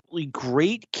absolutely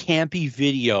great campy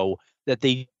video that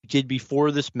they did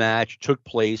before this match took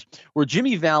place, where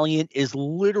Jimmy Valiant is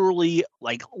literally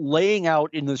like laying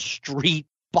out in the street,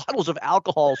 bottles of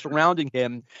alcohol surrounding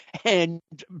him, and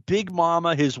Big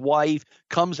Mama, his wife,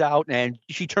 comes out and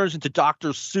she turns into Dr.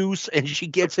 Seuss and she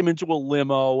gets him into a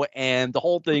limo, and the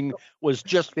whole thing was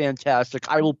just fantastic.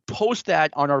 I will post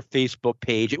that on our Facebook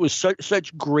page. It was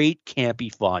such great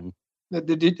campy fun.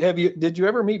 Did you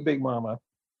ever meet Big Mama?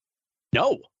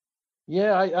 No.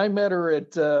 Yeah, I met her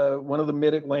at one of the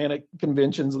Mid-Atlantic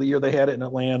conventions the year they had it in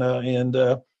Atlanta, and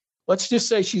let's just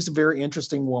say she's a very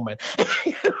interesting woman.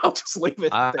 I'll just leave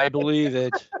it. I believe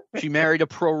it. She married a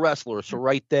pro wrestler, so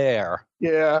right there.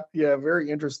 Yeah, very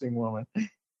interesting woman.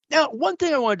 Now, one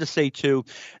thing I wanted to say too,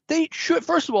 they should,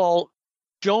 first of all,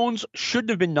 Jones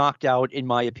shouldn't have been knocked out, in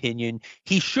my opinion.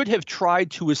 He should have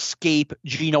tried to escape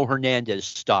Gino Hernandez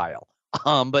style,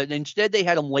 but instead they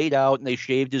had him laid out and they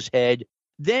shaved his head.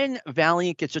 Then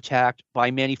Valiant gets attacked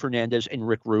by Manny Fernandez and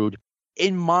Rick Rude.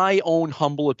 In my own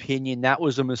humble opinion, that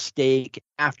was a mistake.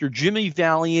 After Jimmy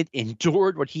Valiant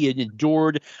endured what he had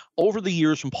endured over the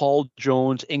years from Paul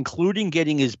Jones, including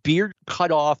getting his beard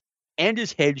cut off and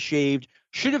his head shaved,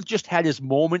 should have just had his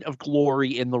moment of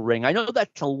glory in the ring. I know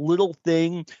that's a little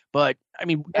thing, but I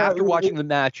mean, after watching the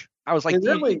match, I was like,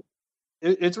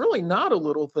 it's really not a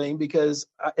little thing, because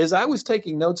as I was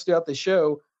taking notes throughout the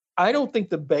show, I don't think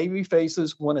the baby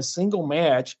faces won a single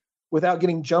match without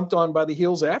getting jumped on by the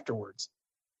heels afterwards.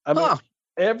 I mean,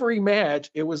 every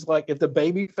match, it was like if the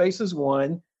baby faces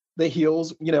won, the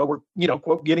heels, were,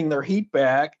 quote, getting their heat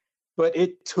back, but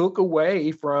it took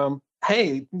away from,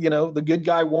 hey, the good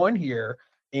guy won here.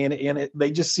 And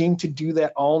they just seemed to do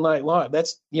that all night long.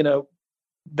 That's,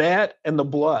 that and the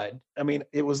blood. I mean,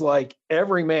 it was like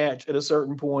every match at a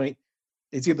certain point,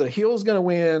 it's either the heel's going to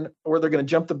win or they're going to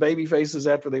jump the baby faces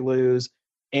after they lose.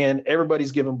 And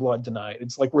everybody's giving blood tonight.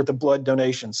 It's like we're at the blood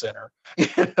donation center.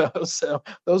 So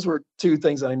those were two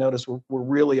things that I noticed were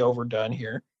really overdone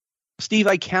here. Steve,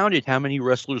 I counted how many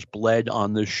wrestlers bled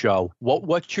on this show.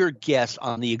 What's your guess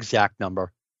on the exact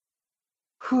number?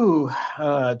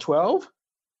 12?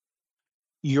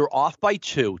 You're off by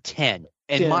 2, 10.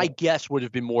 And 10. My guess would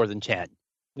have been more than 10.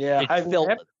 Yeah,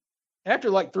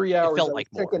 after like 3 hours, I was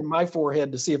checking my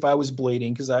forehead to see if I was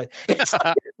bleeding, because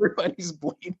everybody's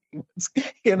bleeding.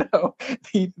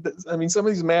 I mean, some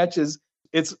of these matches,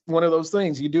 it's one of those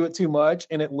things. You do it too much,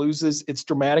 and it loses its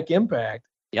dramatic impact.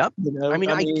 Yep. I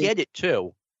mean, I get it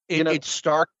too. It's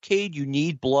Starrcade. You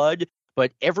need blood,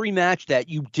 but every match that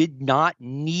you did not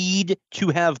need to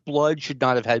have blood should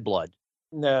not have had blood.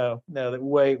 No, that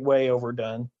way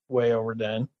overdone. Way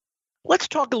overdone. Let's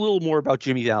talk a little more about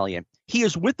Jimmy Valiant. He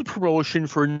is with the promotion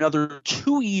for another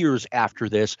 2 years after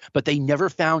this, but they never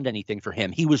found anything for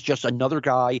him. He was just another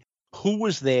guy who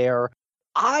was there.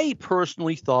 I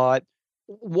personally thought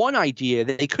one idea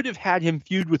that they could have had him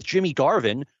feud with Jimmy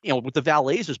Garvin, with the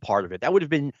Valets as part of it. That would have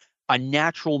been a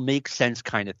natural, make sense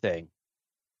kind of thing.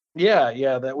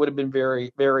 Yeah, that would have been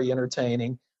very, very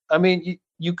entertaining. I mean,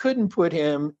 you couldn't put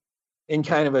him in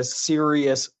kind of a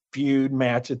serious feud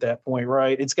match at that point,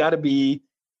 right? It's got to be,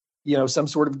 some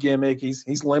sort of gimmick.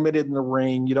 He's limited in the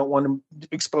ring. You don't want to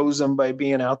expose him by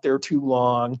being out there too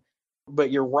long. But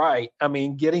you're right. I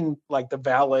mean, getting like the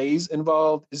Valets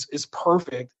involved is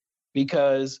perfect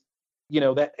because,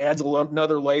 that adds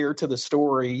another layer to the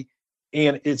story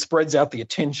and it spreads out the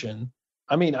attention.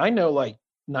 I mean, I know like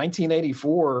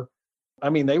 1984, I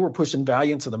mean, they were pushing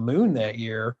Valiant to the moon that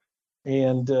year.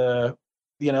 And,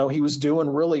 he was doing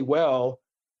really well,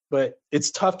 but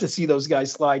it's tough to see those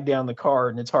guys slide down the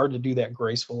card, and it's hard to do that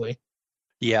gracefully.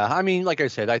 Yeah, I mean, like I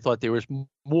said, I thought there was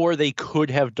more they could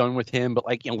have done with him, but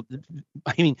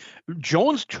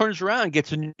Jones turns around,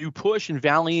 gets a new push, and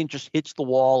Valiant just hits the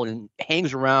wall and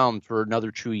hangs around for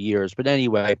another 2 years. But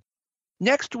anyway,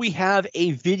 next we have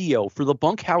a video for the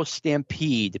Bunkhouse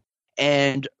Stampede,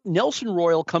 and Nelson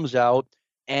Royal comes out,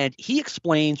 and he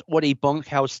explains what a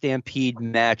Bunkhouse Stampede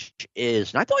match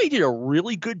is. And I thought he did a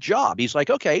really good job. He's like,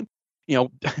 okay,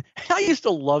 I used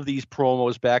to love these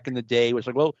promos back in the day. It was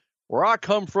like, well, where I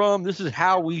come from, this is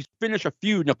how we finish a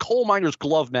feud in a coal miner's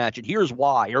glove match, and here's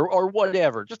why, or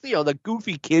whatever. Just, the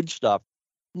goofy kid stuff.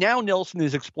 Now Nelson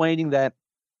is explaining that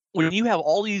when you have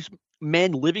all these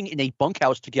men living in a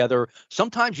bunkhouse together,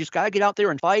 sometimes you just got to get out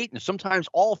there and fight, and sometimes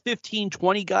all 15,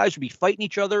 20 guys would be fighting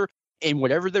each other in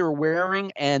whatever they were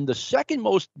wearing. And the second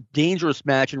most dangerous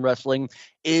match in wrestling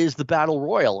is the Battle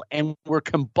Royal. And we're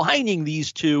combining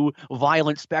these two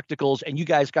violent spectacles, and you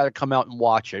guys got to come out and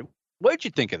watch it. What did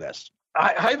you think of this?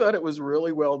 I thought it was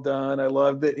really well done. I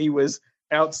loved that he was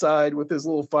outside with his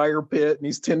little fire pit and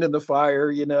he's tending the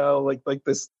fire, like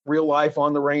this real life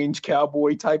on the range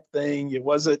cowboy type thing. It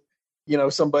wasn't,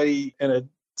 somebody in a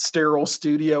sterile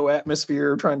studio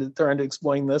atmosphere trying to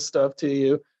explain this stuff to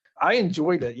you. I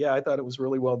enjoyed it. Yeah, I thought it was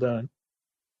really well done.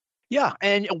 Yeah,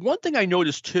 and one thing I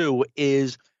noticed too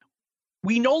is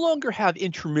we no longer have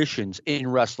intermissions in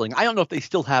wrestling. I don't know if they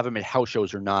still have them at house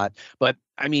shows or not, but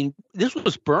I mean, this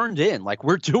was burned in. Like,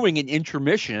 we're doing an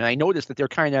intermission, and I noticed that they're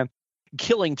kind of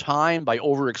killing time by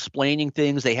over-explaining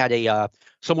things. They had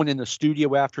someone in the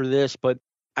studio after this, but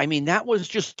I mean, that was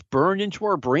just burned into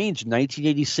our brains in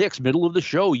 1986, middle of the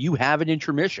show. You have an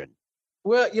intermission.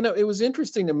 Well, it was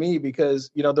interesting to me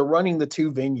because, they're running the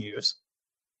two venues.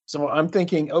 So I'm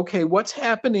thinking, okay, what's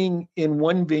happening in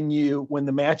one venue when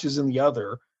the match is in the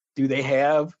other? Do they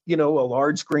have, a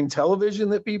large screen television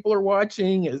that people are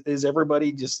watching? Is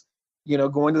everybody just,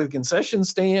 going to the concession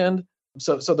stand?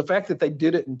 So the fact that they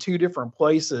did it in two different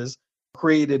places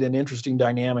created an interesting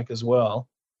dynamic as well.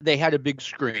 They had a big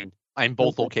screen in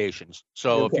both locations.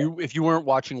 So if you weren't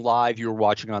watching live, you were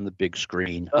watching on the big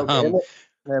screen. Okay,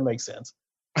 that makes sense.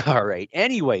 All right.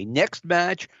 Anyway, next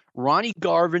match, Ronnie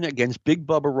Garvin against Big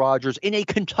Bubba Rogers in a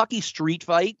Kentucky street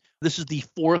fight. This is the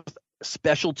fourth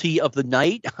specialty of the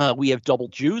night. We have double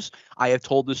juice. I have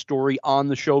told this story on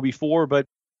the show before, but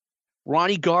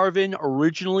Ronnie Garvin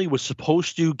originally was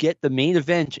supposed to get the main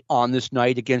event on this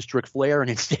night against Ric Flair, and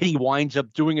instead he winds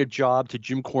up doing a job to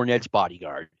Jim Cornette's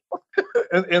bodyguard.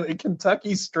 In a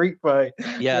Kentucky street fight.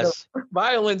 Yes.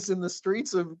 Violence in the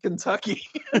streets of Kentucky.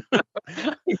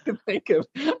 You can think of,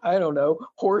 I don't know,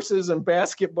 horses and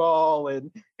basketball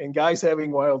and guys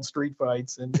having wild street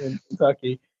fights in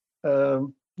Kentucky.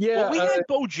 Well, we had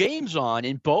Bo James on,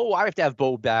 and Bo, I have to have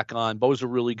Bo back on. Bo's a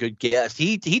really good guest.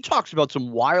 He talks about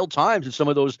some wild times in some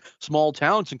of those small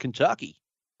towns in Kentucky.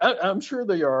 I'm sure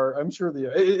they are.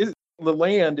 The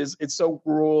land it's so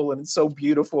rural and it's so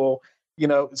beautiful.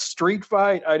 Street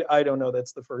fight, I don't know.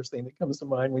 That's the first thing that comes to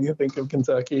mind when you think of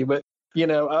Kentucky. But,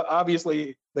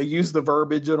 obviously they use the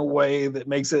verbiage in a way that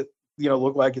makes it,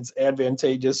 look like it's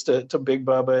advantageous to Big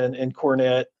Bubba and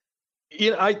Cornette.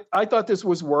 I thought this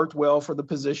was worked well for the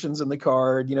positions in the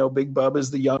card. Big Bubba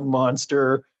is the young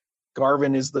monster.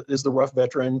 Garvin is the rough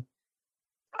veteran.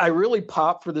 I really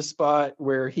popped for the spot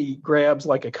where he grabs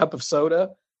like a cup of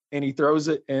soda and he throws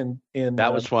it in.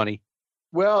 That was funny.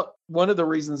 Well, one of the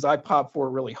reasons I popped for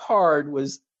it really hard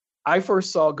was I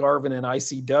first saw Garvin in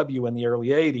ICW in the early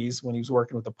 80s when he was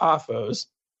working with the Poffos.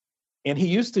 And he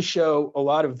used to show a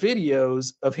lot of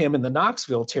videos of him in the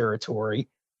Knoxville territory.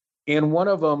 And one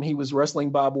of them, he was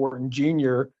wrestling Bob Orton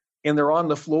Jr., and they're on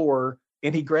the floor,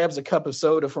 and he grabs a cup of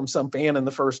soda from some fan in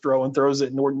the first row and throws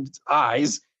it in Orton's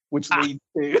eyes, which leads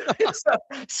to.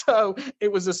 So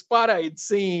it was a spot I had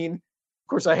seen. Of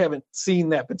course, I haven't seen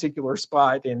that particular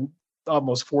spot in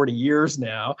almost 40 years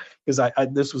now, because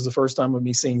this was the first time of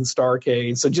me seeing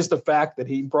Starrcade. So just the fact that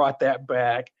he brought that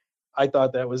back, I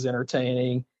thought that was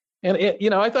entertaining. And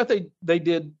I thought they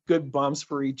did good bumps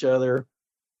for each other.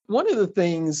 One of the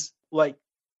things, like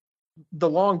the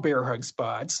long bear hug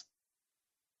spots,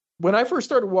 when I first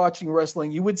started watching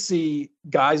wrestling, you would see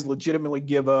guys legitimately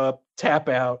give up, tap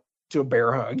out to a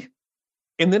bear hug.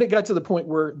 And then it got to the point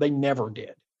where they never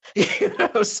did.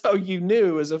 So you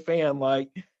knew as a fan, like,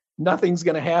 nothing's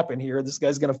going to happen here. This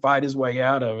guy's going to fight his way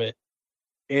out of it.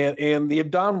 And the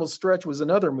abdominal stretch was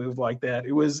another move like that.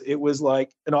 It was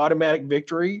like an automatic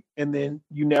victory, and then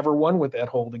you never won with that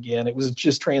hold again. It was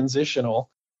just transitional.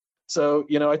 So,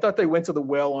 I thought they went to the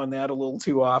well on that a little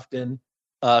too often.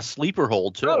 Sleeper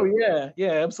hold too. Oh yeah,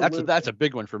 absolutely. That's a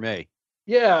big one for me.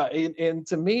 Yeah, and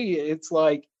to me, it's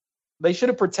like they should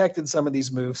have protected some of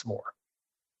these moves more.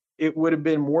 It would have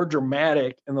been more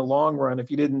dramatic in the long run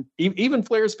if you didn't. Even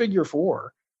Flair's figure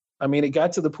four. I mean, it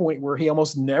got to the point where he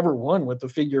almost never won with the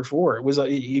figure four. It was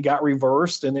he got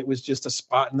reversed, and it was just a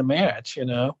spot in the match.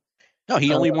 No,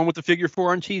 he only won with the figure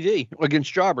four on TV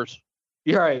against jobbers.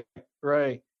 Yeah,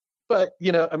 right. But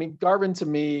Garvin to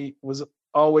me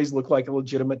always looked like a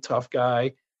legitimate tough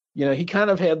guy. He kind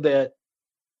of had that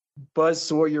Buzz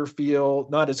Sawyer feel,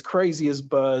 not as crazy as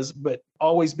Buzz, but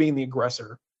always being the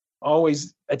aggressor,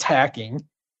 always attacking.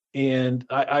 And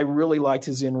I really liked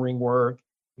his in-ring work,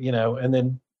 and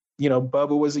then,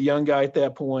 Bubba was a young guy at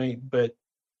that point, but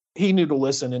he knew to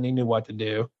listen and he knew what to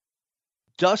do.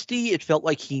 Dusty, it felt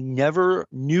like he never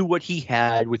knew what he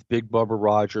had with Big Bubba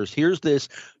Rogers. Here's this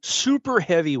super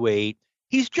heavyweight.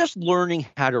 He's just learning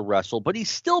how to wrestle, but he's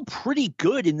still pretty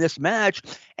good in this match,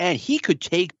 and he could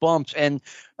take bumps. And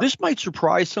this might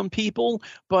surprise some people,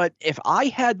 but if I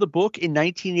had the book in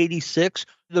 1986,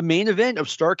 the main event of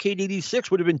Starrcade 86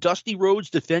 would have been Dusty Rhodes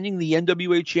defending the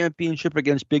NWA Championship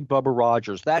against Big Bubba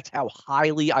Rogers. That's how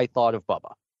highly I thought of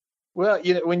Bubba. Well,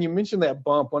 when you mentioned that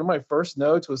bump, one of my first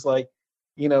notes was like,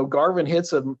 Garvin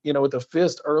hits him, with a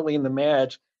fist early in the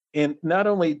match. And not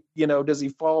only, does he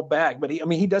fall back, but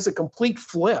he does a complete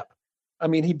flip.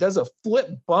 He does a flip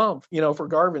bump, for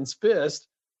Garvin's fist,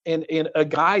 and a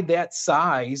guy that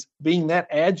size being that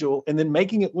agile and then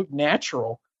making it look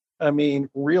natural.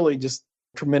 Really just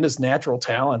tremendous natural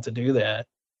talent to do that.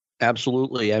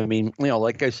 Absolutely.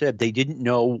 Like I said, they didn't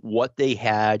know what they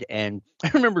had. And I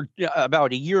remember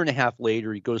about a year and a half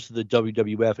later, he goes to the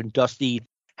WWF, and Dusty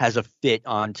has a fit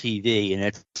on TV, and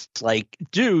it's like,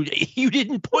 dude, you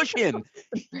didn't push him.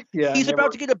 He's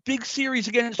about to get a big series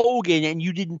against Hogan, and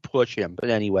you didn't push him.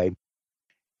 But anyway,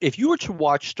 if you were to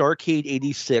watch Starrcade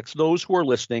 86, those who are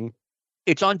listening,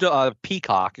 it's on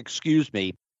Peacock, excuse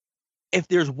me. If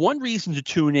there's one reason to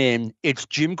tune in, it's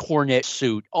Jim Cornette's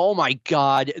suit. Oh my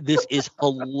God, this is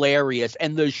hilarious.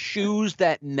 And the shoes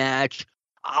that match.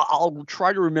 I'll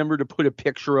try to remember to put a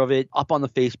picture of it up on the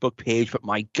Facebook page, but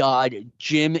my God,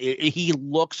 Jim, he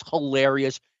looks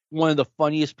hilarious. One of the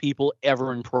funniest people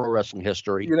ever in pro wrestling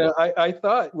history. I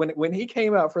thought when he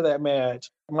came out for that match,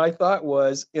 my thought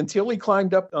was, until he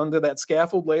climbed up onto that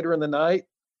scaffold later in the night,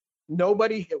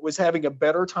 nobody was having a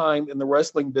better time in the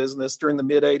wrestling business during the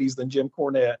mid-'80s than Jim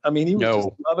Cornette. He was just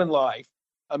loving life.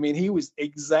 He was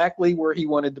exactly where he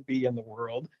wanted to be in the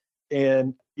world.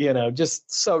 And,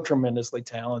 just so tremendously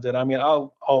talented.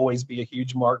 I'll always be a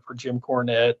huge mark for Jim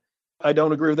Cornette. I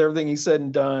don't agree with everything he said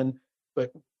and done,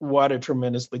 but what a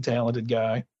tremendously talented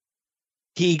guy.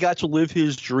 He got to live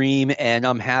his dream, and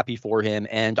I'm happy for him.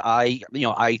 And I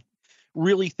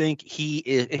really think he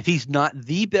is, if he's not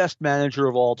the best manager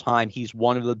of all time, he's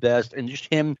one of the best. And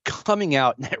just him coming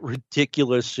out in that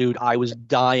ridiculous suit, I was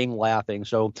dying laughing.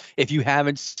 So if you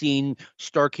haven't seen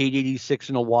Starrcade 86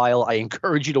 in a while, I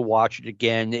encourage you to watch it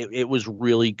again. It was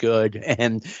really good,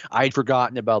 and I'd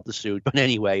forgotten about the suit. But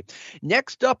anyway,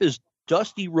 next up is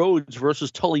Dusty Rhodes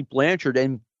versus Tully Blanchard,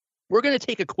 and we're going to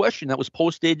take a question that was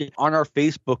posted on our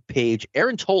Facebook page.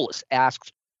 Aaron Tolis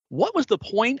asks, what was the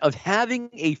point of having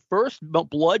a first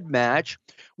blood match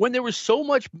when there was so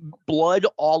much blood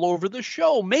all over the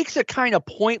show? Makes it kind of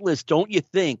pointless, don't you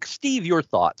think? Steve, your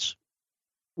thoughts?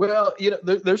 Well,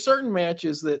 there's certain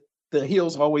matches that the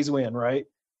heels always win, right?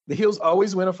 The heels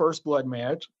always win a first blood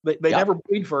match. They never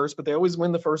bleed first, but they always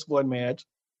win the first blood match.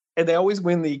 And they always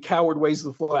win the coward waves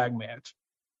the flag match.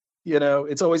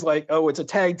 It's always like, oh, it's a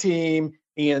tag team,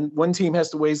 and one team has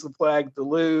to raise the flag to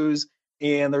lose.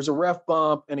 and there's a ref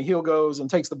bump, and a heel goes and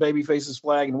takes the babyface's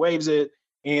flag and waves it,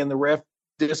 and the ref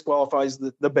disqualifies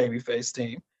the babyface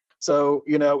team. So,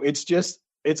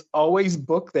 it's always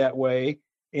booked that way.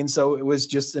 And so it was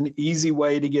just an easy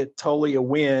way to get Tully a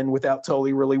win without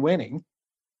Tully really winning.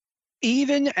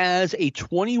 Even as a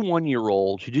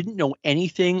 21-year-old who didn't know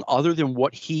anything other than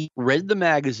what he read the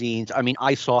magazines, I mean,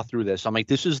 I saw through this. I'm like,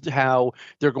 this is how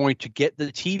they're going to get the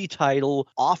TV title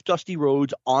off Dusty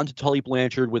Rhodes onto Tully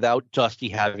Blanchard without Dusty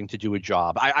having to do a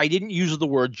job. I didn't use the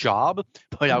word job,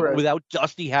 but Right. without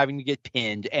Dusty having to get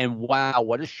pinned. And wow,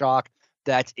 what a shock.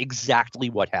 That's exactly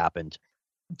what happened.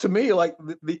 To me, like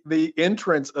the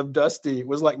entrance of Dusty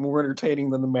was like more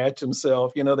entertaining than the match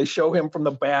himself. They show him from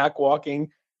the back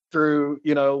walking through,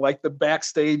 like the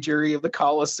backstage area of the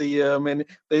Coliseum, and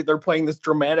they're playing this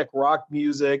dramatic rock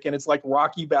music, and it's like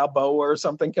Rocky Balboa or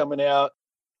something coming out,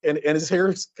 and his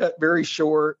hair's cut very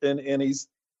short, and he's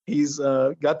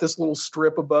got this little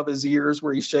strip above his ears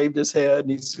where he shaved his head,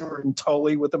 and he's written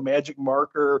Tully with a magic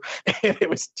marker, and it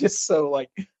was just so like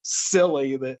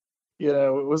silly that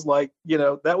it was like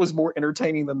that was more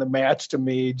entertaining than the match to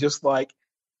me, just like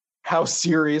how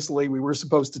seriously we were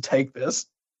supposed to take this.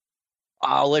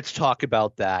 Let's talk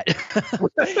about that.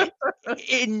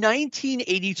 In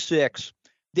 1986,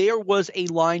 there was a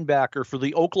linebacker for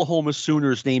the Oklahoma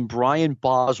Sooners named Brian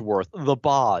Bosworth, the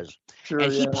Boz. Sure,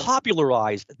 and he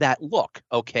popularized that look,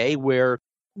 okay, where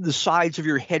the sides of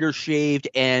your head are shaved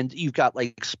and you've got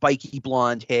like spiky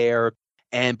blonde hair.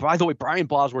 And by the way, Brian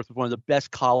Bosworth was one of the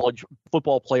best college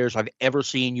football players I've ever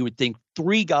seen. You would think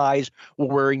 3 guys were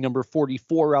wearing number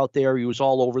 44 out there. He was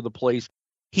all over the place.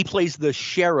 He plays the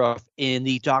sheriff in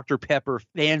the Dr. Pepper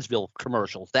Fansville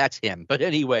commercials. That's him. But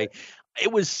anyway,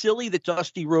 it was silly that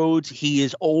Dusty Rhodes, he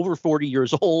is over 40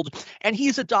 years old, and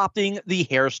he's adopting the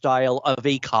hairstyle of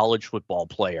a college football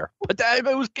player. But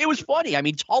it was funny. I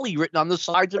mean, Tully written on the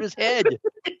sides of his head.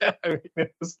 Yeah, I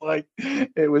mean,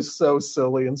 it was so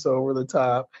silly and so over the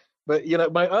top. But,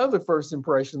 my other first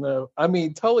impression, though, I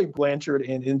mean, Tully Blanchard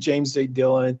and James J.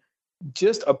 Dillon,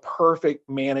 just a perfect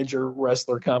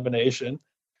manager-wrestler combination.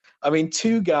 I mean,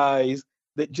 2 guys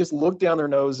that just looked down their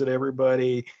nose at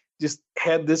everybody, just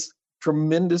had this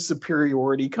tremendous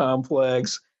superiority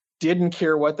complex, didn't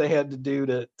care what they had to do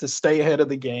to stay ahead of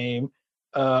the game.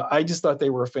 I just thought they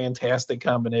were a fantastic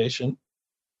combination.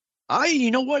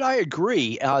 You know what? I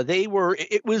agree.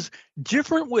 It was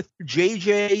different with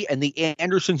JJ and the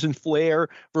Andersons and Flair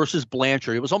versus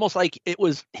Blanchard. It was almost like it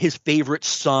was his favorite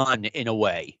son in a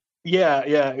way. Yeah.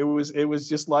 It was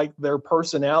just like their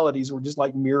personalities were just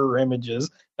like mirror images.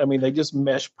 I mean, they just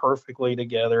meshed perfectly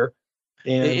together.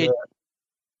 And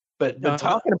but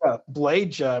talking about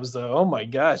blade jobs, though, oh my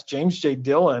gosh, James J.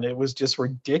 Dillon, it was just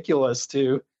ridiculous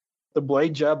too. The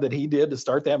blade job that he did to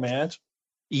start that match.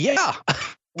 Yeah.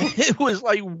 It was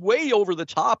like way over the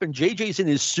top, and JJ's in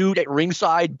his suit at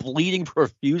ringside, bleeding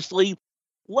profusely.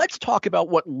 Let's talk about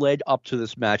what led up to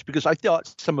this match, because I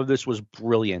thought some of this was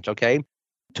brilliant, okay?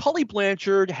 Tully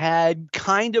Blanchard had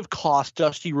kind of cost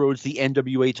Dusty Rhodes the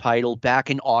NWA title back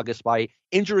in August by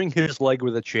injuring his leg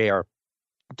with a chair.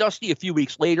 Dusty, a few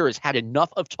weeks later, has had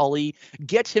enough of Tully,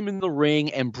 gets him in the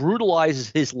ring, and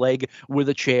brutalizes his leg with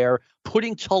a chair,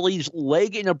 putting Tully's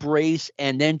leg in a brace,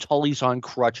 and then Tully's on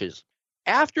crutches.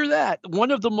 After that,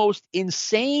 one of the most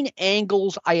insane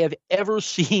angles I have ever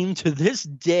seen to this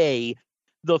day,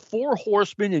 the 4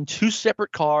 horsemen in 2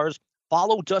 separate cars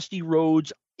follow Dusty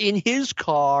Rhodes in his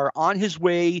car on his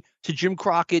way to Jim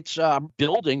Crockett's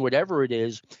building, whatever it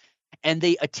is, and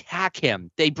they attack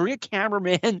him. They bring a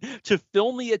cameraman to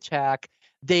film the attack.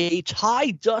 They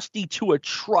tie Dusty to a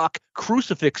truck,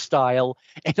 crucifix style,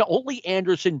 and Ole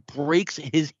Anderson breaks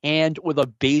his hand with a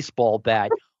baseball bat.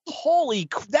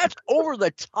 That's over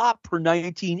the top for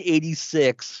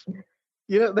 1986.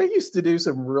 They used to do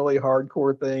some really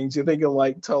hardcore things. You think of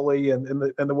like Tully and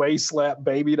the way he slapped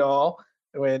Baby Doll.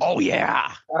 Oh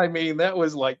yeah. I mean, that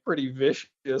was like pretty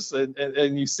vicious.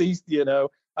 And you see,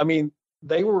 I mean,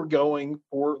 they were going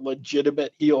for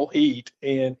legitimate heel heat,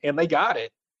 and they got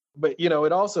it. But,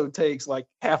 it also takes like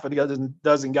half a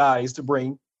dozen guys to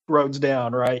bring Rhodes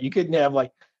down, right? You couldn't have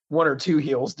like 1 or 2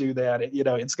 heels do that.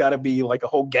 It's got to be like a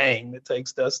whole gang that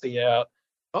takes Dusty out.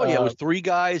 Oh, yeah, it was 3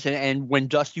 guys, and when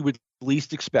Dusty would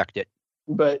least expect it.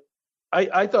 But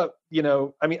I thought,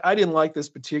 I mean, I didn't like this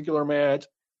particular match,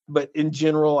 but in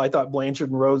general, I thought Blanchard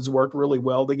and Rhodes worked really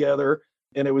well together.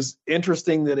 And it was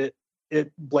interesting that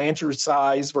it Blanchard's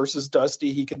size versus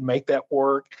Dusty, he could make that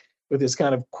work with his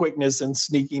kind of quickness and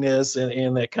sneakiness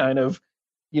and that kind of,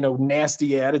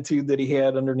 nasty attitude that he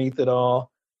had underneath it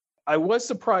all. I was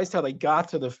surprised how they got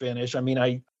to the finish. I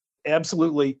mean,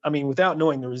 without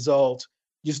knowing the result,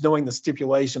 just knowing the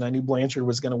stipulation, I knew Blanchard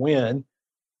was going to win.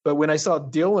 But when I saw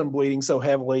Dillon bleeding so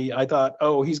heavily, I thought,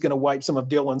 oh, he's going to wipe some of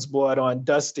Dillon's blood on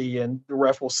Dusty, and the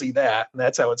ref will see that, and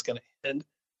that's how it's going to end.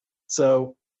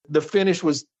 So the finish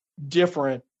was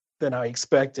different than I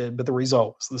expected, but the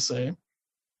result was the same.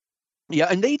 Yeah,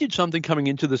 and they did something coming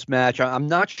into this match. I'm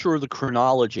not sure the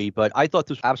chronology, but I thought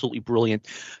this was absolutely brilliant.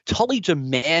 Tully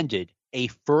demanded a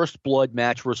first blood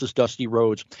match versus Dusty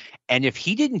Rhodes, and if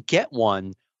he didn't get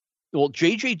one, well,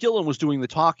 J.J. Dillon was doing the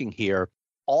talking here.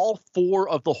 All 4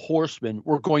 of the Horsemen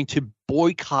were going to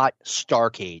boycott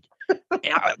Starrcade.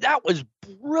 That was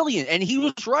brilliant. And he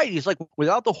was right. He's like,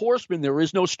 without the Horsemen, there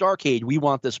is no Starrcade. We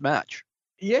want this match.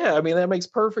 Yeah, I mean, that makes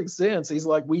perfect sense. He's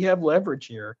like, we have leverage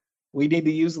here. We need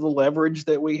to use the leverage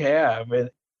that we have. And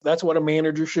that's what a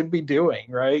manager should be doing,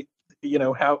 right? You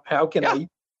know, how can I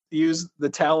use the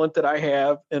talent that I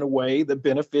have in a way that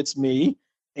benefits me?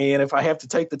 And if I have to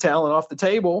take the talent off the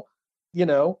table, you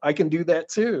know, I can do that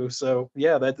too. So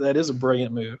yeah, that is a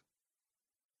brilliant move.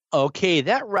 Okay,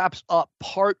 that wraps up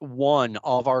part 1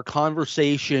 of our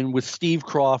conversation with Steve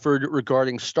Crawford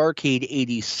regarding Starrcade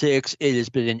 86. It has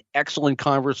been an excellent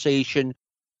conversation.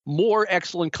 More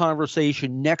excellent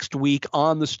conversation next week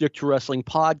on the Stick to Wrestling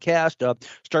podcast.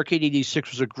 Starrcade 86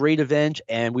 was a great event,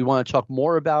 and we want to talk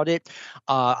more about it.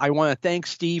 I want to thank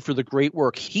Steve for the great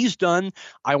work he's done.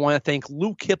 I want to thank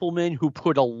Lou Kippelman, who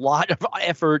put a lot of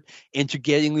effort into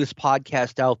getting this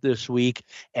podcast out this week.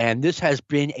 And this has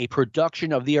been a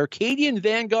production of the Arcadian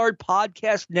Vanguard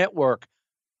Podcast Network.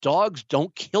 Dogs,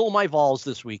 don't kill my Vols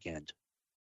this weekend.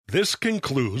 This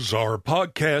concludes our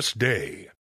podcast day.